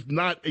right. It is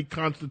not a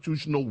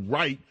constitutional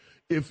right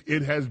if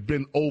it has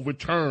been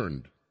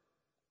overturned.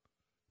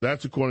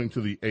 That's according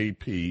to the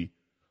AP.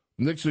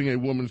 Nixing a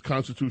woman's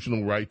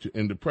constitutional right to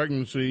end a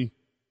pregnancy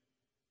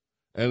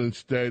and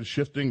instead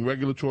shifting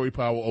regulatory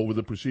power over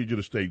the procedure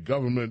to state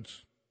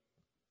governments.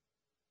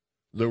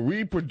 The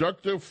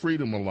Reproductive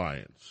Freedom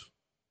Alliance.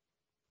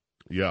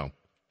 Yeah.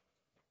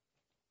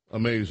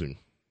 Amazing.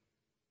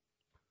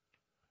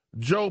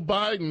 Joe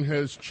Biden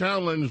has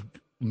challenged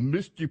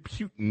Mr.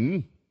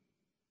 Putin.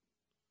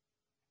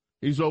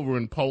 He's over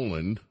in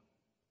Poland.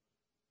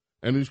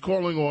 And he's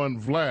calling on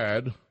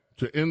Vlad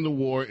to end the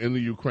war in the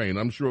Ukraine.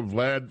 I'm sure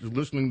Vlad is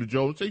listening to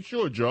Joe and say,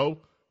 sure, Joe.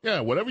 Yeah,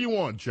 whatever you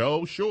want,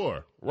 Joe.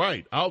 Sure.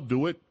 Right. I'll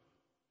do it.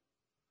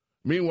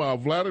 Meanwhile,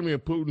 Vladimir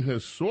Putin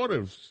has sort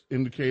of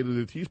indicated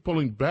that he's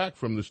pulling back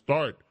from the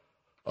START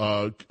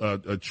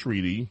a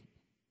treaty.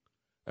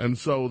 And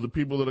so the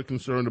people that are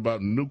concerned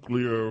about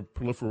nuclear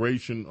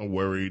proliferation are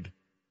worried.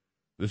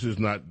 This is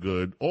not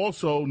good.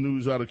 Also,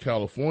 news out of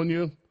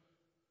California.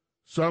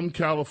 Some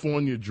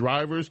California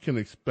drivers can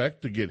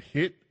expect to get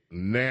hit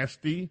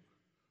nasty.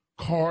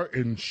 Car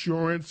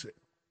insurance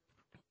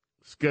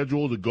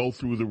scheduled to go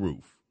through the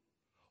roof.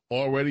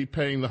 Already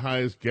paying the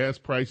highest gas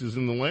prices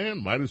in the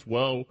land, might as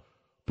well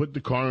put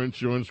the car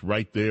insurance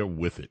right there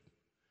with it.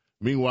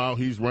 Meanwhile,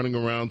 he's running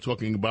around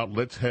talking about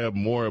let's have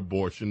more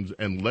abortions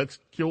and let's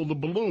kill the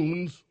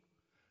balloons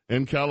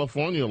in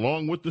California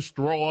along with the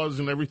straws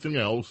and everything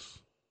else.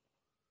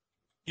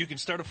 You can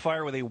start a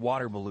fire with a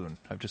water balloon.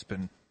 I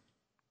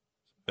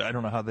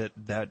don't know how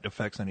that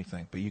affects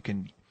anything, but you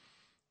can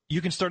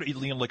start it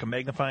like a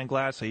magnifying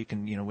glass, so you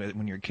can,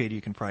 when you're a kid,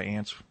 you can fry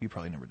ants. You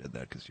probably never did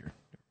that because you're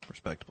a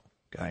respectable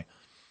guy.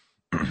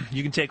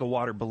 You can take a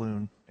water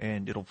balloon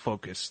and it'll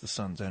focus the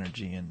sun's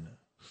energy and.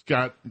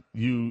 Scott,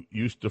 you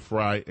used to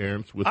fry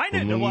ants with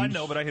balloons? Well, I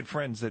know, but I had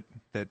friends that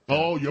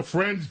Oh, your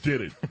friends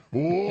did it.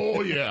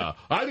 Oh, yeah.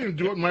 I didn't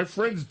do it. My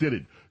friends did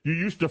it. You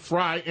used to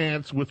fry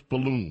ants with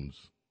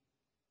balloons.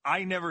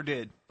 I never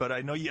did, but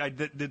I know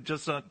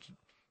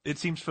it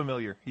seems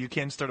familiar. You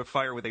can start a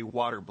fire with a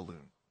water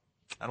balloon.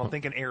 I don't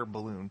think an air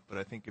balloon, but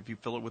I think if you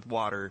fill it with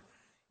water,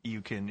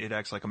 it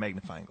acts like a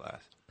magnifying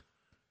glass.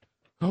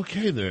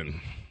 Okay, then.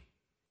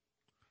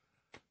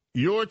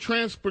 Your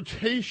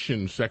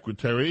transportation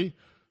secretary,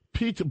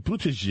 Pete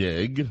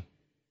Buttigieg,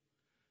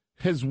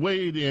 has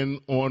weighed in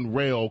on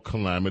rail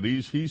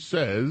calamities. He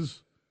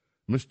says,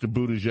 Mr.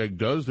 Buttigieg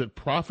does, that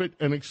profit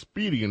and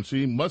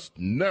expediency must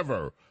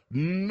never,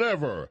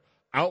 never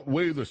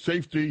outweigh the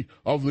safety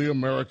of the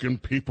American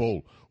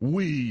people.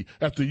 We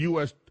at the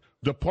U.S.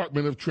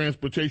 Department of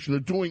Transportation are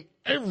doing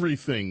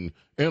everything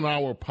in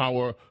our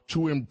power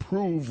to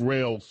improve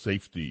rail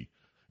safety.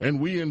 And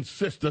we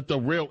insist that the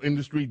rail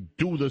industry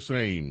do the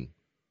same,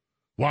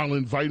 while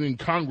inviting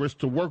Congress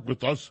to work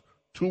with us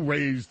to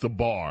raise the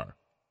bar.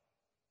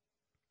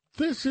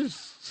 This is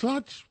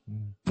such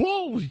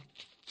bullshit.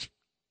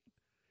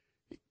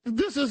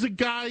 This is a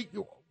guy,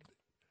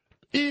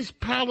 East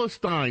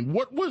Palestine.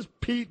 What was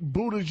Pete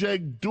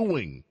Buttigieg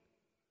doing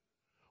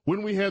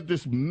when we had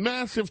this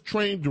massive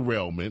train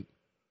derailment,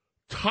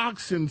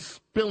 toxins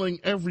spilling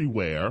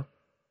everywhere?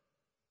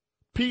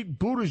 Pete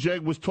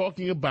Buttigieg was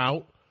talking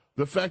about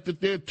the fact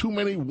that there are too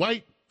many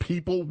white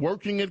people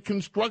working at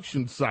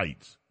construction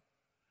sites.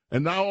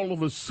 And now all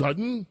of a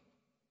sudden,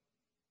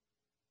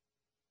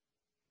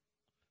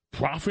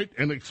 profit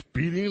and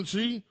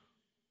expediency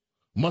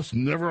must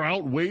never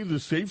outweigh the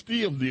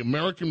safety of the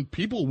American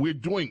people. We're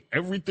doing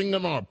everything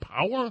in our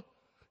power.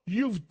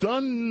 You've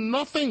done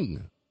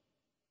nothing.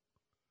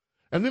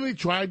 And then he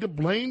tried to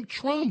blame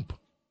Trump.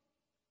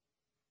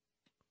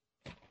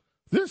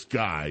 This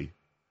guy,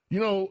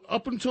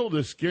 up until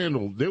this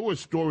scandal, there were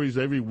stories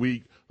every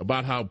week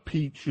about how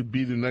Pete should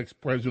be the next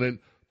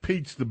president.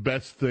 Pete's the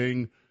best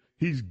thing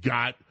he's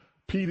got.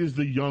 Pete is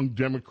the young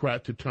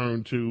Democrat to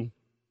turn to.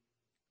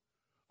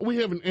 We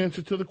have an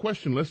answer to the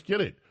question. Let's get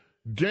it.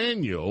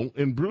 Daniel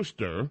in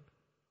Brewster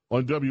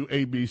on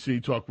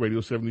WABC Talk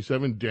Radio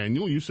 77.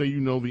 Daniel, you say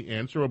you know the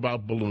answer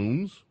about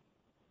balloons?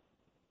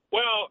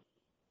 Well,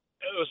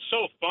 it was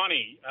so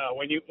funny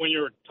when you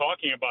were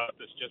talking about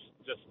this just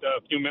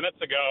a few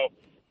minutes ago.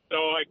 So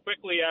I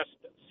quickly asked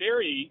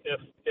Siri if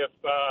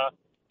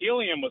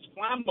helium was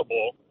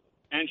flammable,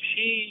 and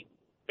she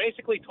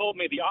basically told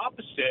me the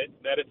opposite,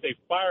 that it's a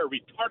fire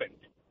retardant.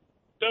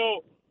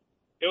 So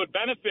it would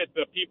benefit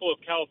the people of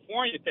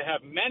California to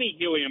have many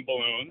helium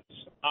balloons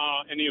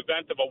in the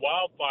event of a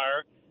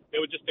wildfire. They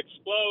would just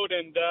explode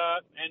and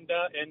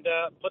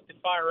put the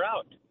fire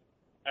out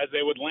as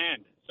they would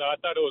land. So I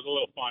thought it was a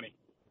little funny.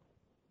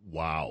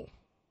 Wow.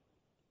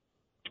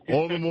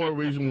 All the more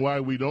reason why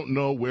we don't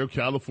know where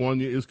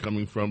California is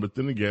coming from. But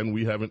then again,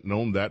 we haven't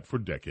known that for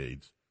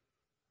decades.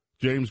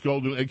 James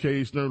Golden,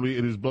 a.k.a. Snerdley.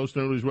 It is Bo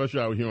Snerdley's Rush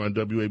Hour here on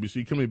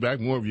WABC. Coming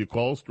back, more of your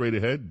calls straight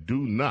ahead.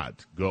 Do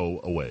not go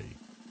away.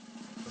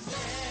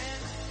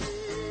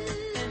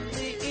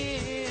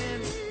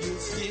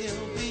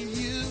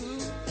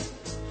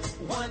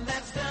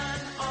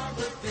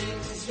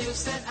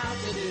 Set out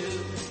to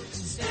do.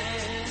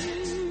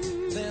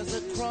 Stand, there's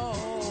a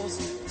cross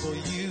for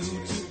you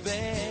to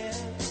bear.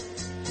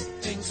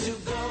 Things to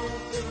go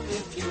through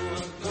if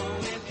you're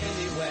going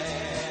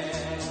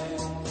anywhere.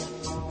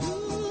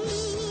 Ooh,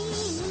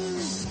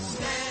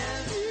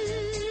 stand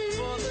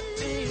for the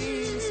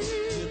things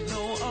you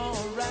know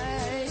all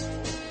right.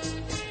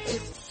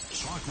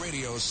 It's Talk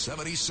Radio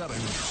 77.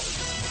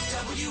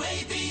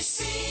 WABC.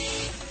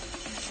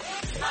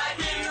 Live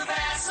in the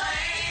fast lane.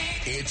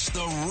 It's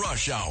the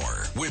Rush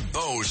Hour with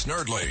Bo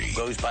Snerdley.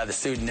 Goes by the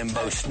pseudonym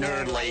Bo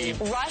Snerdley.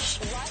 Rush.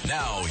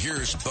 Now,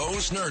 here's Bo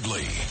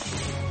Snerdley.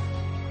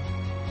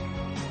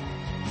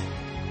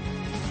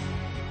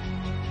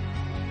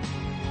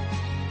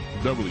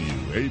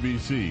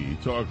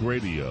 WABC Talk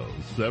Radio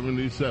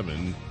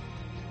 77.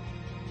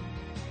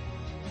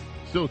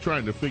 Still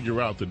trying to figure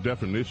out the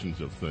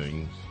definitions of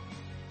things.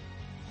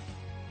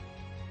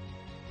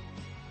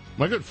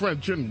 My good friend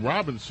Jen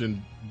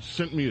Robinson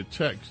sent me a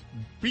text.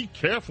 Be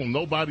careful,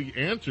 nobody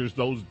answers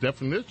those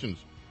definitions.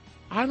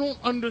 I don't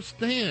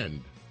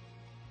understand.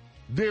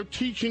 They're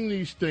teaching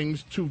these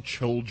things to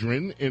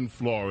children in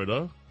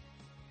Florida,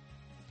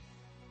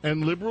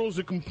 and liberals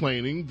are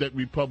complaining that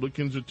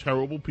Republicans are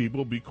terrible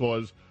people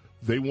because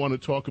they want to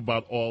talk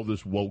about all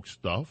this woke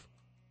stuff.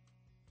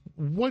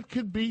 What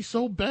could be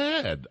so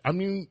bad? I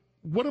mean,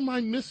 what am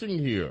I missing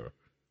here?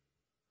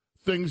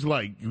 Things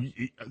like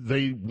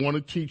they want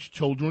to teach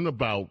children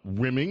about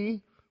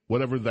rimming,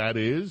 whatever that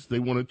is. They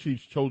want to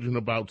teach children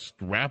about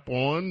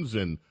strap-ons,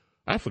 and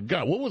I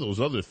forgot. What were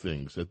those other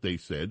things that they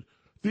said?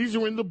 These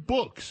are in the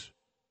books.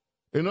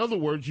 In other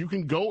words, you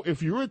can go,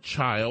 if you're a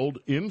child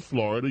in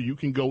Florida, you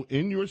can go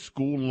in your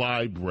school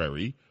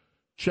library,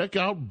 check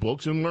out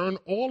books, and learn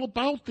all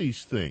about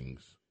these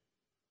things.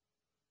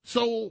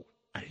 So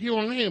here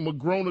I am, a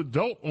grown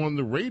adult on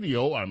the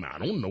radio. I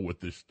don't know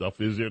what this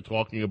stuff is they're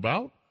talking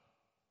about.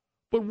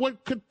 But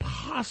what could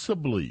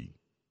possibly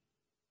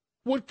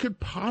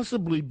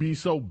be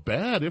so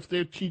bad if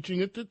they're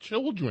teaching it to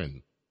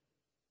children?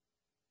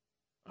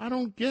 I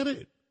don't get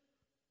it.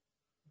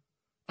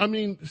 I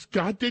mean,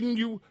 Scott, didn't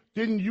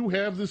you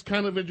have this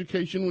kind of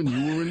education when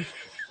you were in?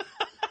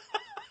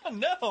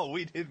 No,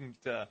 we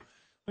didn't.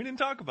 We didn't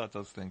talk about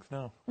those things.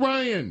 No.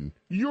 Ryan,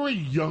 you're a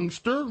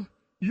youngster.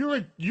 You're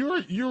a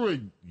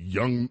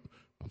young.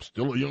 I'm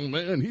still a young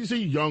man. He's a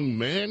young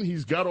man.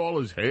 He's got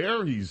all his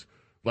hair. He's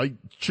like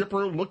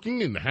chipper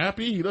looking and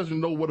happy. He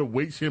doesn't know what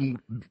awaits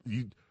him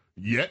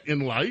yet in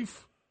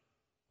life.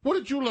 What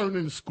did you learn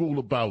in school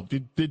about?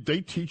 Did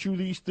they teach you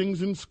these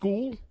things in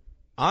school?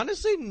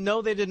 Honestly,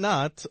 no, they did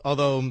not.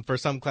 Although for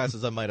some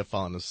classes I might have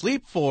fallen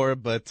asleep for,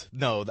 but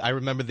no, I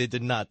remember they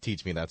did not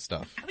teach me that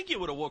stuff. I think you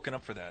would have woken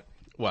up for that.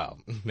 Well,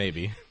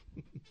 maybe.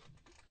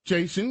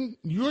 Jason,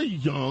 you're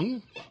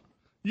young.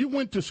 You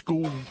went to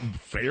school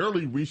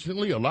fairly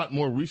recently, a lot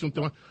more recent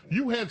than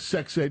you had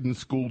sex ed in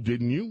school,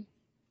 didn't you?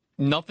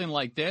 Nothing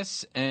like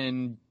this,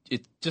 and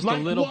it's just like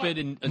a little what? bit.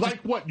 In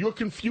like what? You're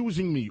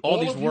confusing me. All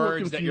these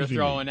words that you're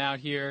throwing out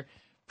here.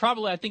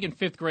 Probably, I think in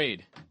 5th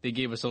grade, they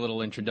gave us a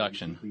little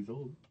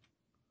introduction.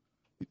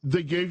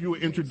 They gave you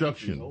an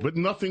introduction, but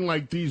nothing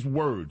like these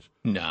words.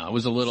 No, it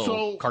was a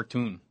little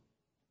cartoon.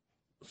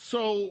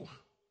 So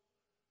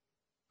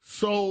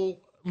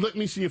let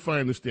me see if I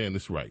understand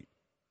this right.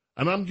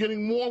 And I'm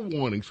getting more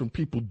warnings from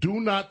people. Do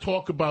not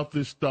talk about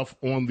this stuff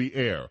on the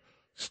air.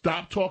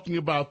 Stop talking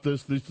about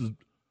this. This is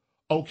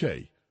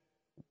okay.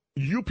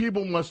 you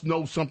people must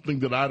know something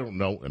that I don't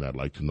know, and I'd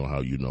like to know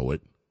how you know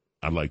it.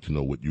 I'd like to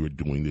know what you're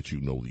doing that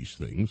you know these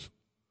things.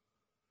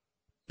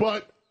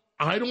 But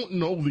I don't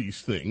know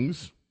these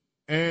things,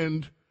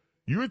 and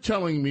you're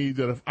telling me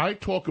that if I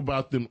talk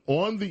about them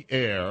on the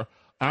air,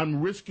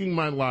 I'm risking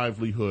my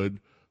livelihood,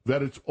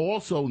 that it's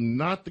also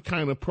not the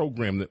kind of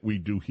program that we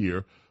do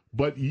here,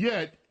 but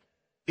yet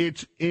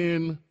it's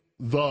in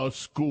the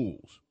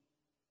schools.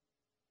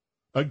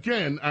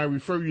 Again, I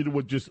refer you to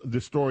what just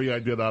the story I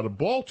did out of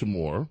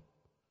Baltimore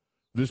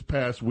this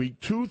past week.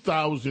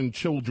 2,000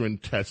 children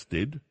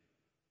tested.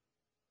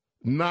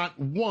 Not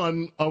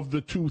one of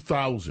the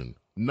 2,000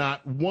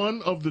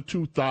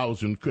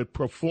 could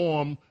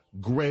perform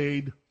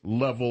grade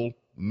level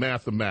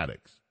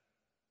mathematics.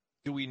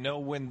 Do we know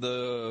when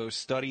the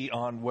study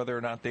on whether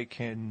or not they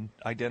can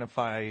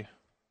identify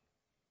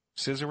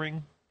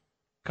scissoring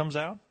comes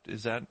out?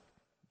 Do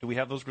we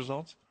have those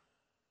results?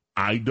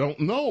 I don't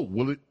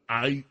know.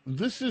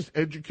 This is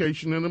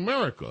education in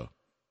America,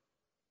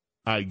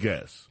 I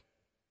guess.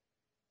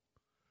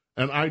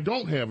 And I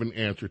don't have an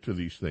answer to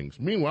these things.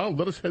 Meanwhile,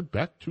 let us head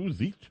back to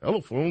the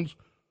telephones.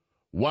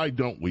 Why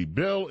don't we?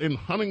 Bill in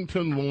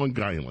Huntington, Long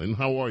Island.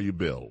 How are you,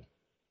 Bill?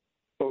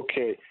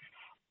 Okay.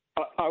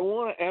 I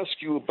want to ask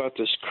you about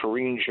this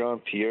Karine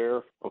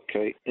Jean-Pierre.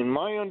 Okay. In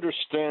my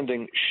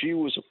understanding, she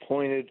was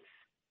appointed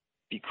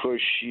because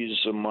she's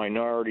a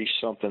minority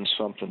something.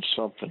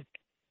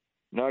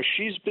 Now,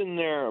 she's been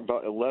there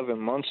about 11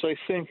 months, I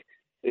think.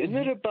 Isn't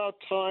it about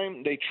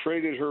time they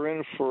traded her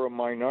in for a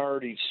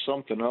minority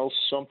something else,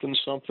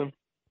 something?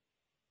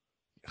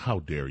 How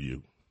dare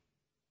you?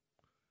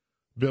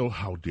 Bill,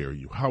 how dare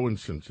you? How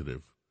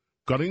insensitive.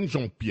 Karine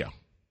Jean-Pierre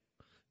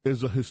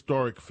is a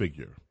historic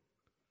figure.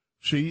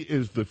 She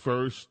is the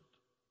first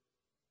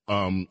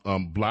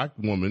black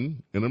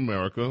woman in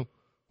America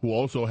who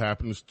also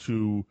happens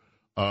to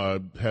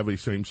have a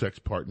same-sex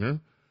partner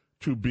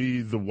to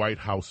be the White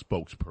House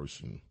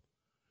spokesperson.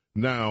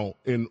 Now,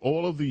 in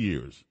all of the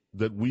years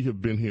that we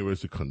have been here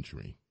as a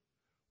country,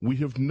 we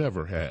have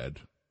never had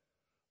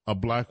a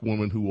black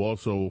woman who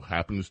also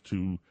happens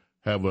to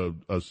have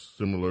a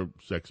similar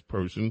sex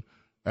person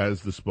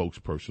as the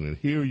spokesperson. And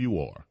here you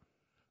are,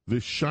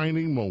 this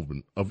shining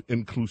moment of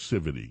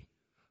inclusivity,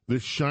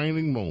 this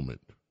shining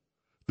moment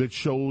that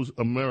shows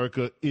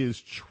America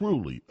is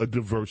truly a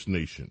diverse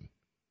nation,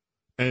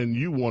 and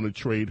you want to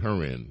trade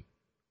her in.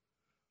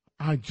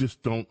 I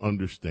just don't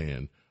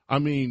understand. I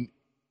mean,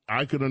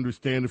 I could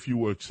understand if you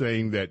were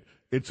saying that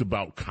it's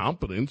about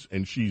competence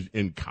and she's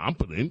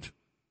incompetent,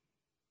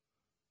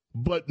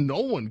 but no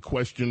one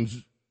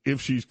questions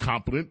if she's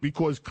competent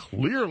because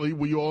clearly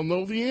we all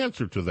know the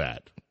answer to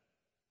that.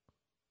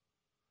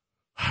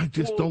 I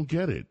just don't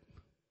get it.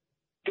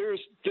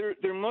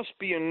 There must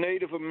be a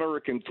Native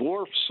American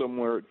dwarf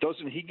somewhere.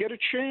 Doesn't he get a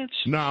chance?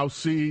 Now,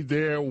 see,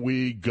 there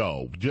we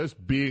go.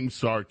 Just being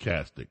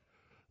sarcastic.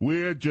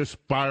 We're just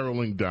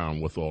spiraling down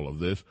with all of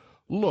this.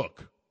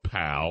 Look,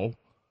 pal,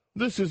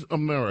 this is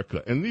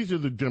America, and these are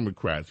the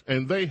Democrats,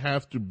 and they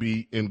have to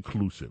be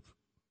inclusive.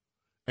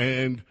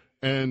 And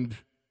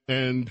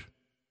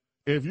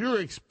if you're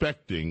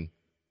expecting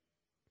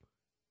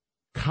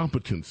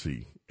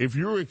competency, if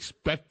you're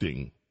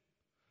expecting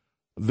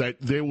that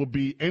there will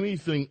be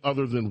anything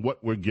other than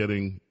what we're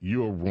getting,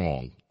 you're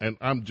wrong. And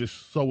I'm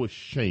just so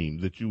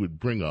ashamed that you would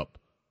bring up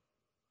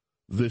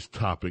this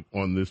topic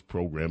on this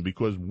program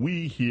because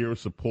we here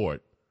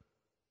support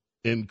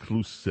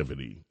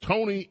inclusivity.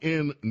 Tony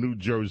in New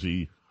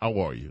Jersey, how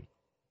are you?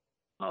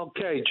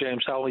 Okay,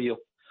 James, how are you?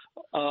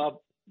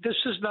 This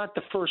is not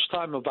the first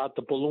time about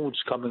the balloons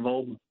coming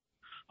over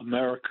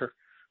America.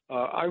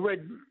 I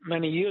read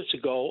many years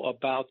ago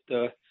about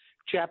the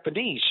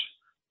Japanese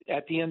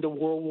at the end of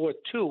World War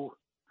II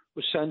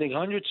were sending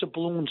hundreds of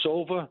balloons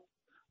over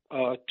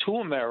to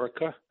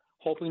America,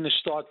 hoping to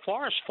start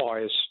forest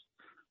fires.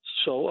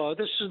 So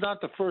this is not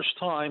the first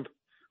time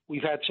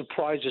we've had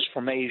surprises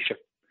from Asia.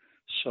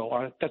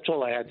 So that's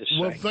all I had to say.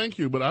 Well, thank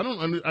you, but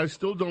I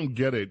still don't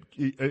get it.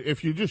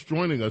 If you're just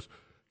joining us,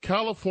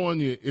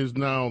 California is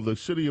now the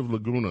city of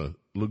Laguna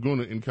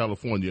in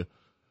California.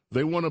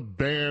 They want to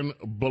ban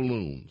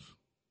balloons.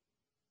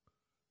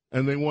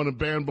 And they want to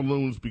ban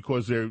balloons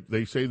because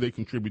they say they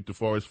contribute to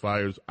forest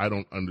fires. I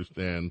don't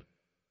understand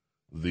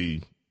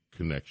the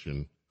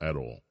connection at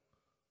all.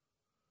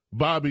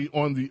 Bobby,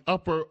 on the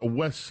Upper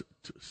West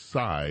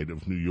Side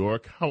of New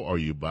York, how are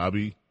you,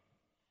 Bobby?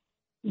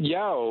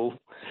 Yo,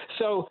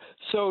 so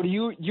do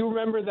you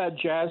remember that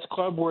jazz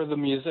club where the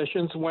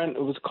musicians went?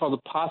 It was called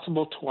the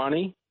Possible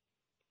 20.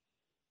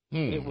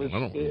 It was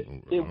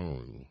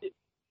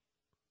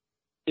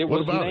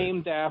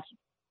named after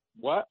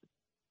what?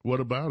 What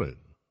about it?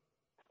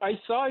 I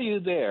saw you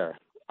there.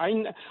 I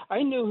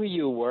knew who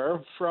you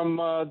were from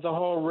the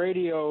whole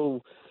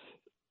radio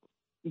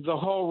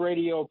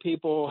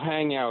people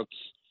hangouts.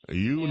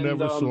 You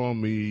never saw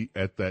me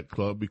at that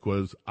club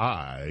because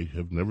I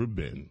have never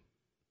been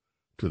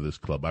to this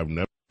club. I've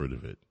never heard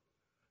of it.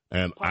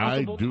 And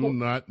I do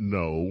not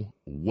know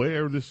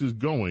where this is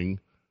going,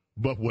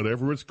 but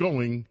whatever it's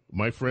going,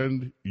 my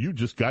friend, you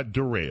just got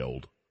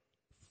derailed.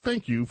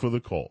 Thank you for the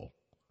call.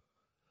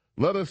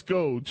 Let us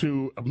go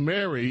to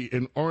Mary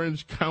in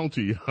Orange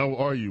County. How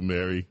are you,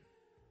 Mary?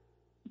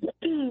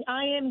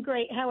 I am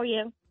great. How are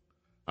you?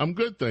 I'm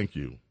good, thank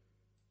you.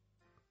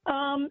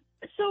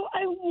 So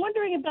I'm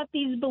wondering about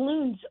these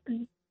balloons.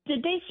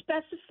 Did they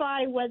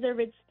specify whether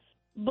it's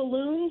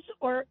balloons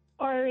or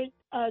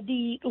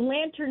the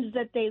lanterns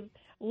that they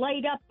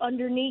light up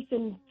underneath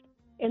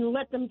and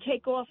let them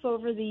take off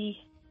over the...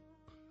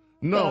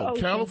 No,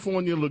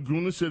 California,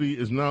 Laguna City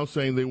is now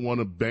saying they want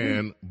to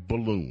ban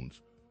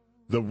balloons.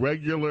 The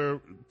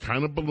regular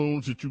kind of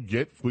balloons that you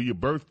get for your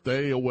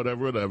birthday or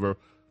whatever,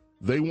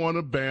 they want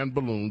to ban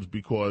balloons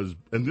because,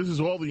 and this is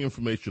all the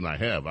information I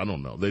have, I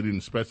don't know, they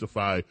didn't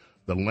specify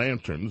the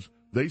lanterns,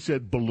 they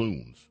said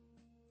balloons,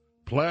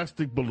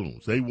 plastic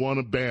balloons. They want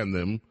to ban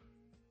them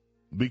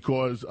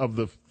because of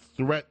the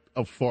threat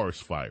of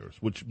forest fires,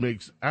 which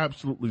makes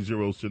absolutely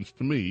zero sense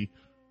to me.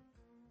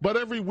 But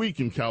every week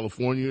in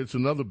California, it's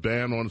another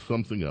ban on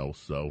something else,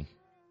 so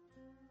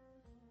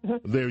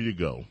there you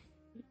go.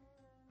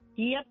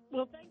 Yep.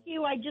 Well, thank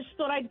you. I just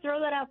thought I'd throw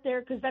that out there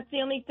because that's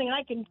the only thing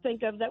I can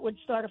think of that would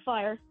start a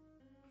fire.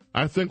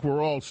 I think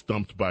we're all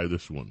stumped by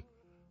this one.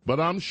 But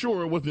I'm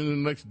sure within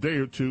the next day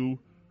or two,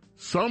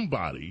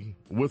 somebody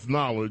with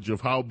knowledge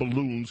of how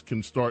balloons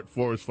can start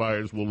forest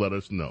fires will let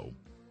us know.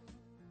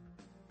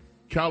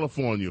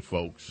 California,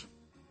 folks.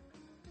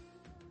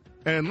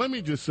 And let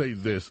me just say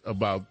this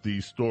about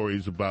these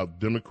stories about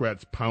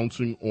Democrats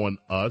pouncing on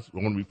us,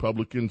 on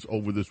Republicans,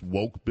 over this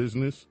woke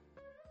business.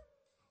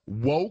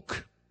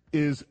 Woke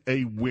is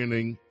a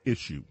winning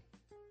issue.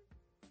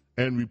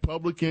 And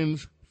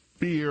Republicans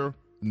fear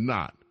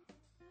not.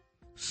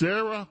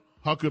 Sarah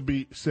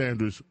Huckabee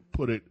Sanders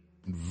put it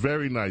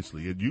very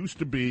nicely. It used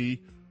to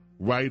be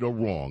right or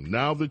wrong.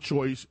 Now the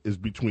choice is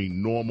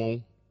between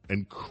normal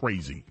and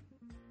crazy.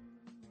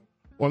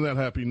 On that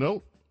happy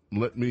note,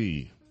 let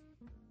me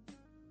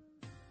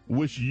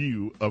wish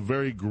you a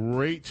very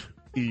great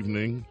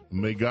evening.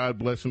 May God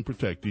bless and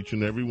protect each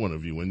and every one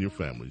of you and your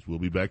families. We'll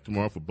be back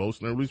tomorrow for Bo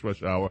Snerdly's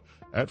Rush Hour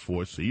at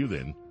 4. See you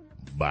then.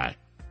 Bye.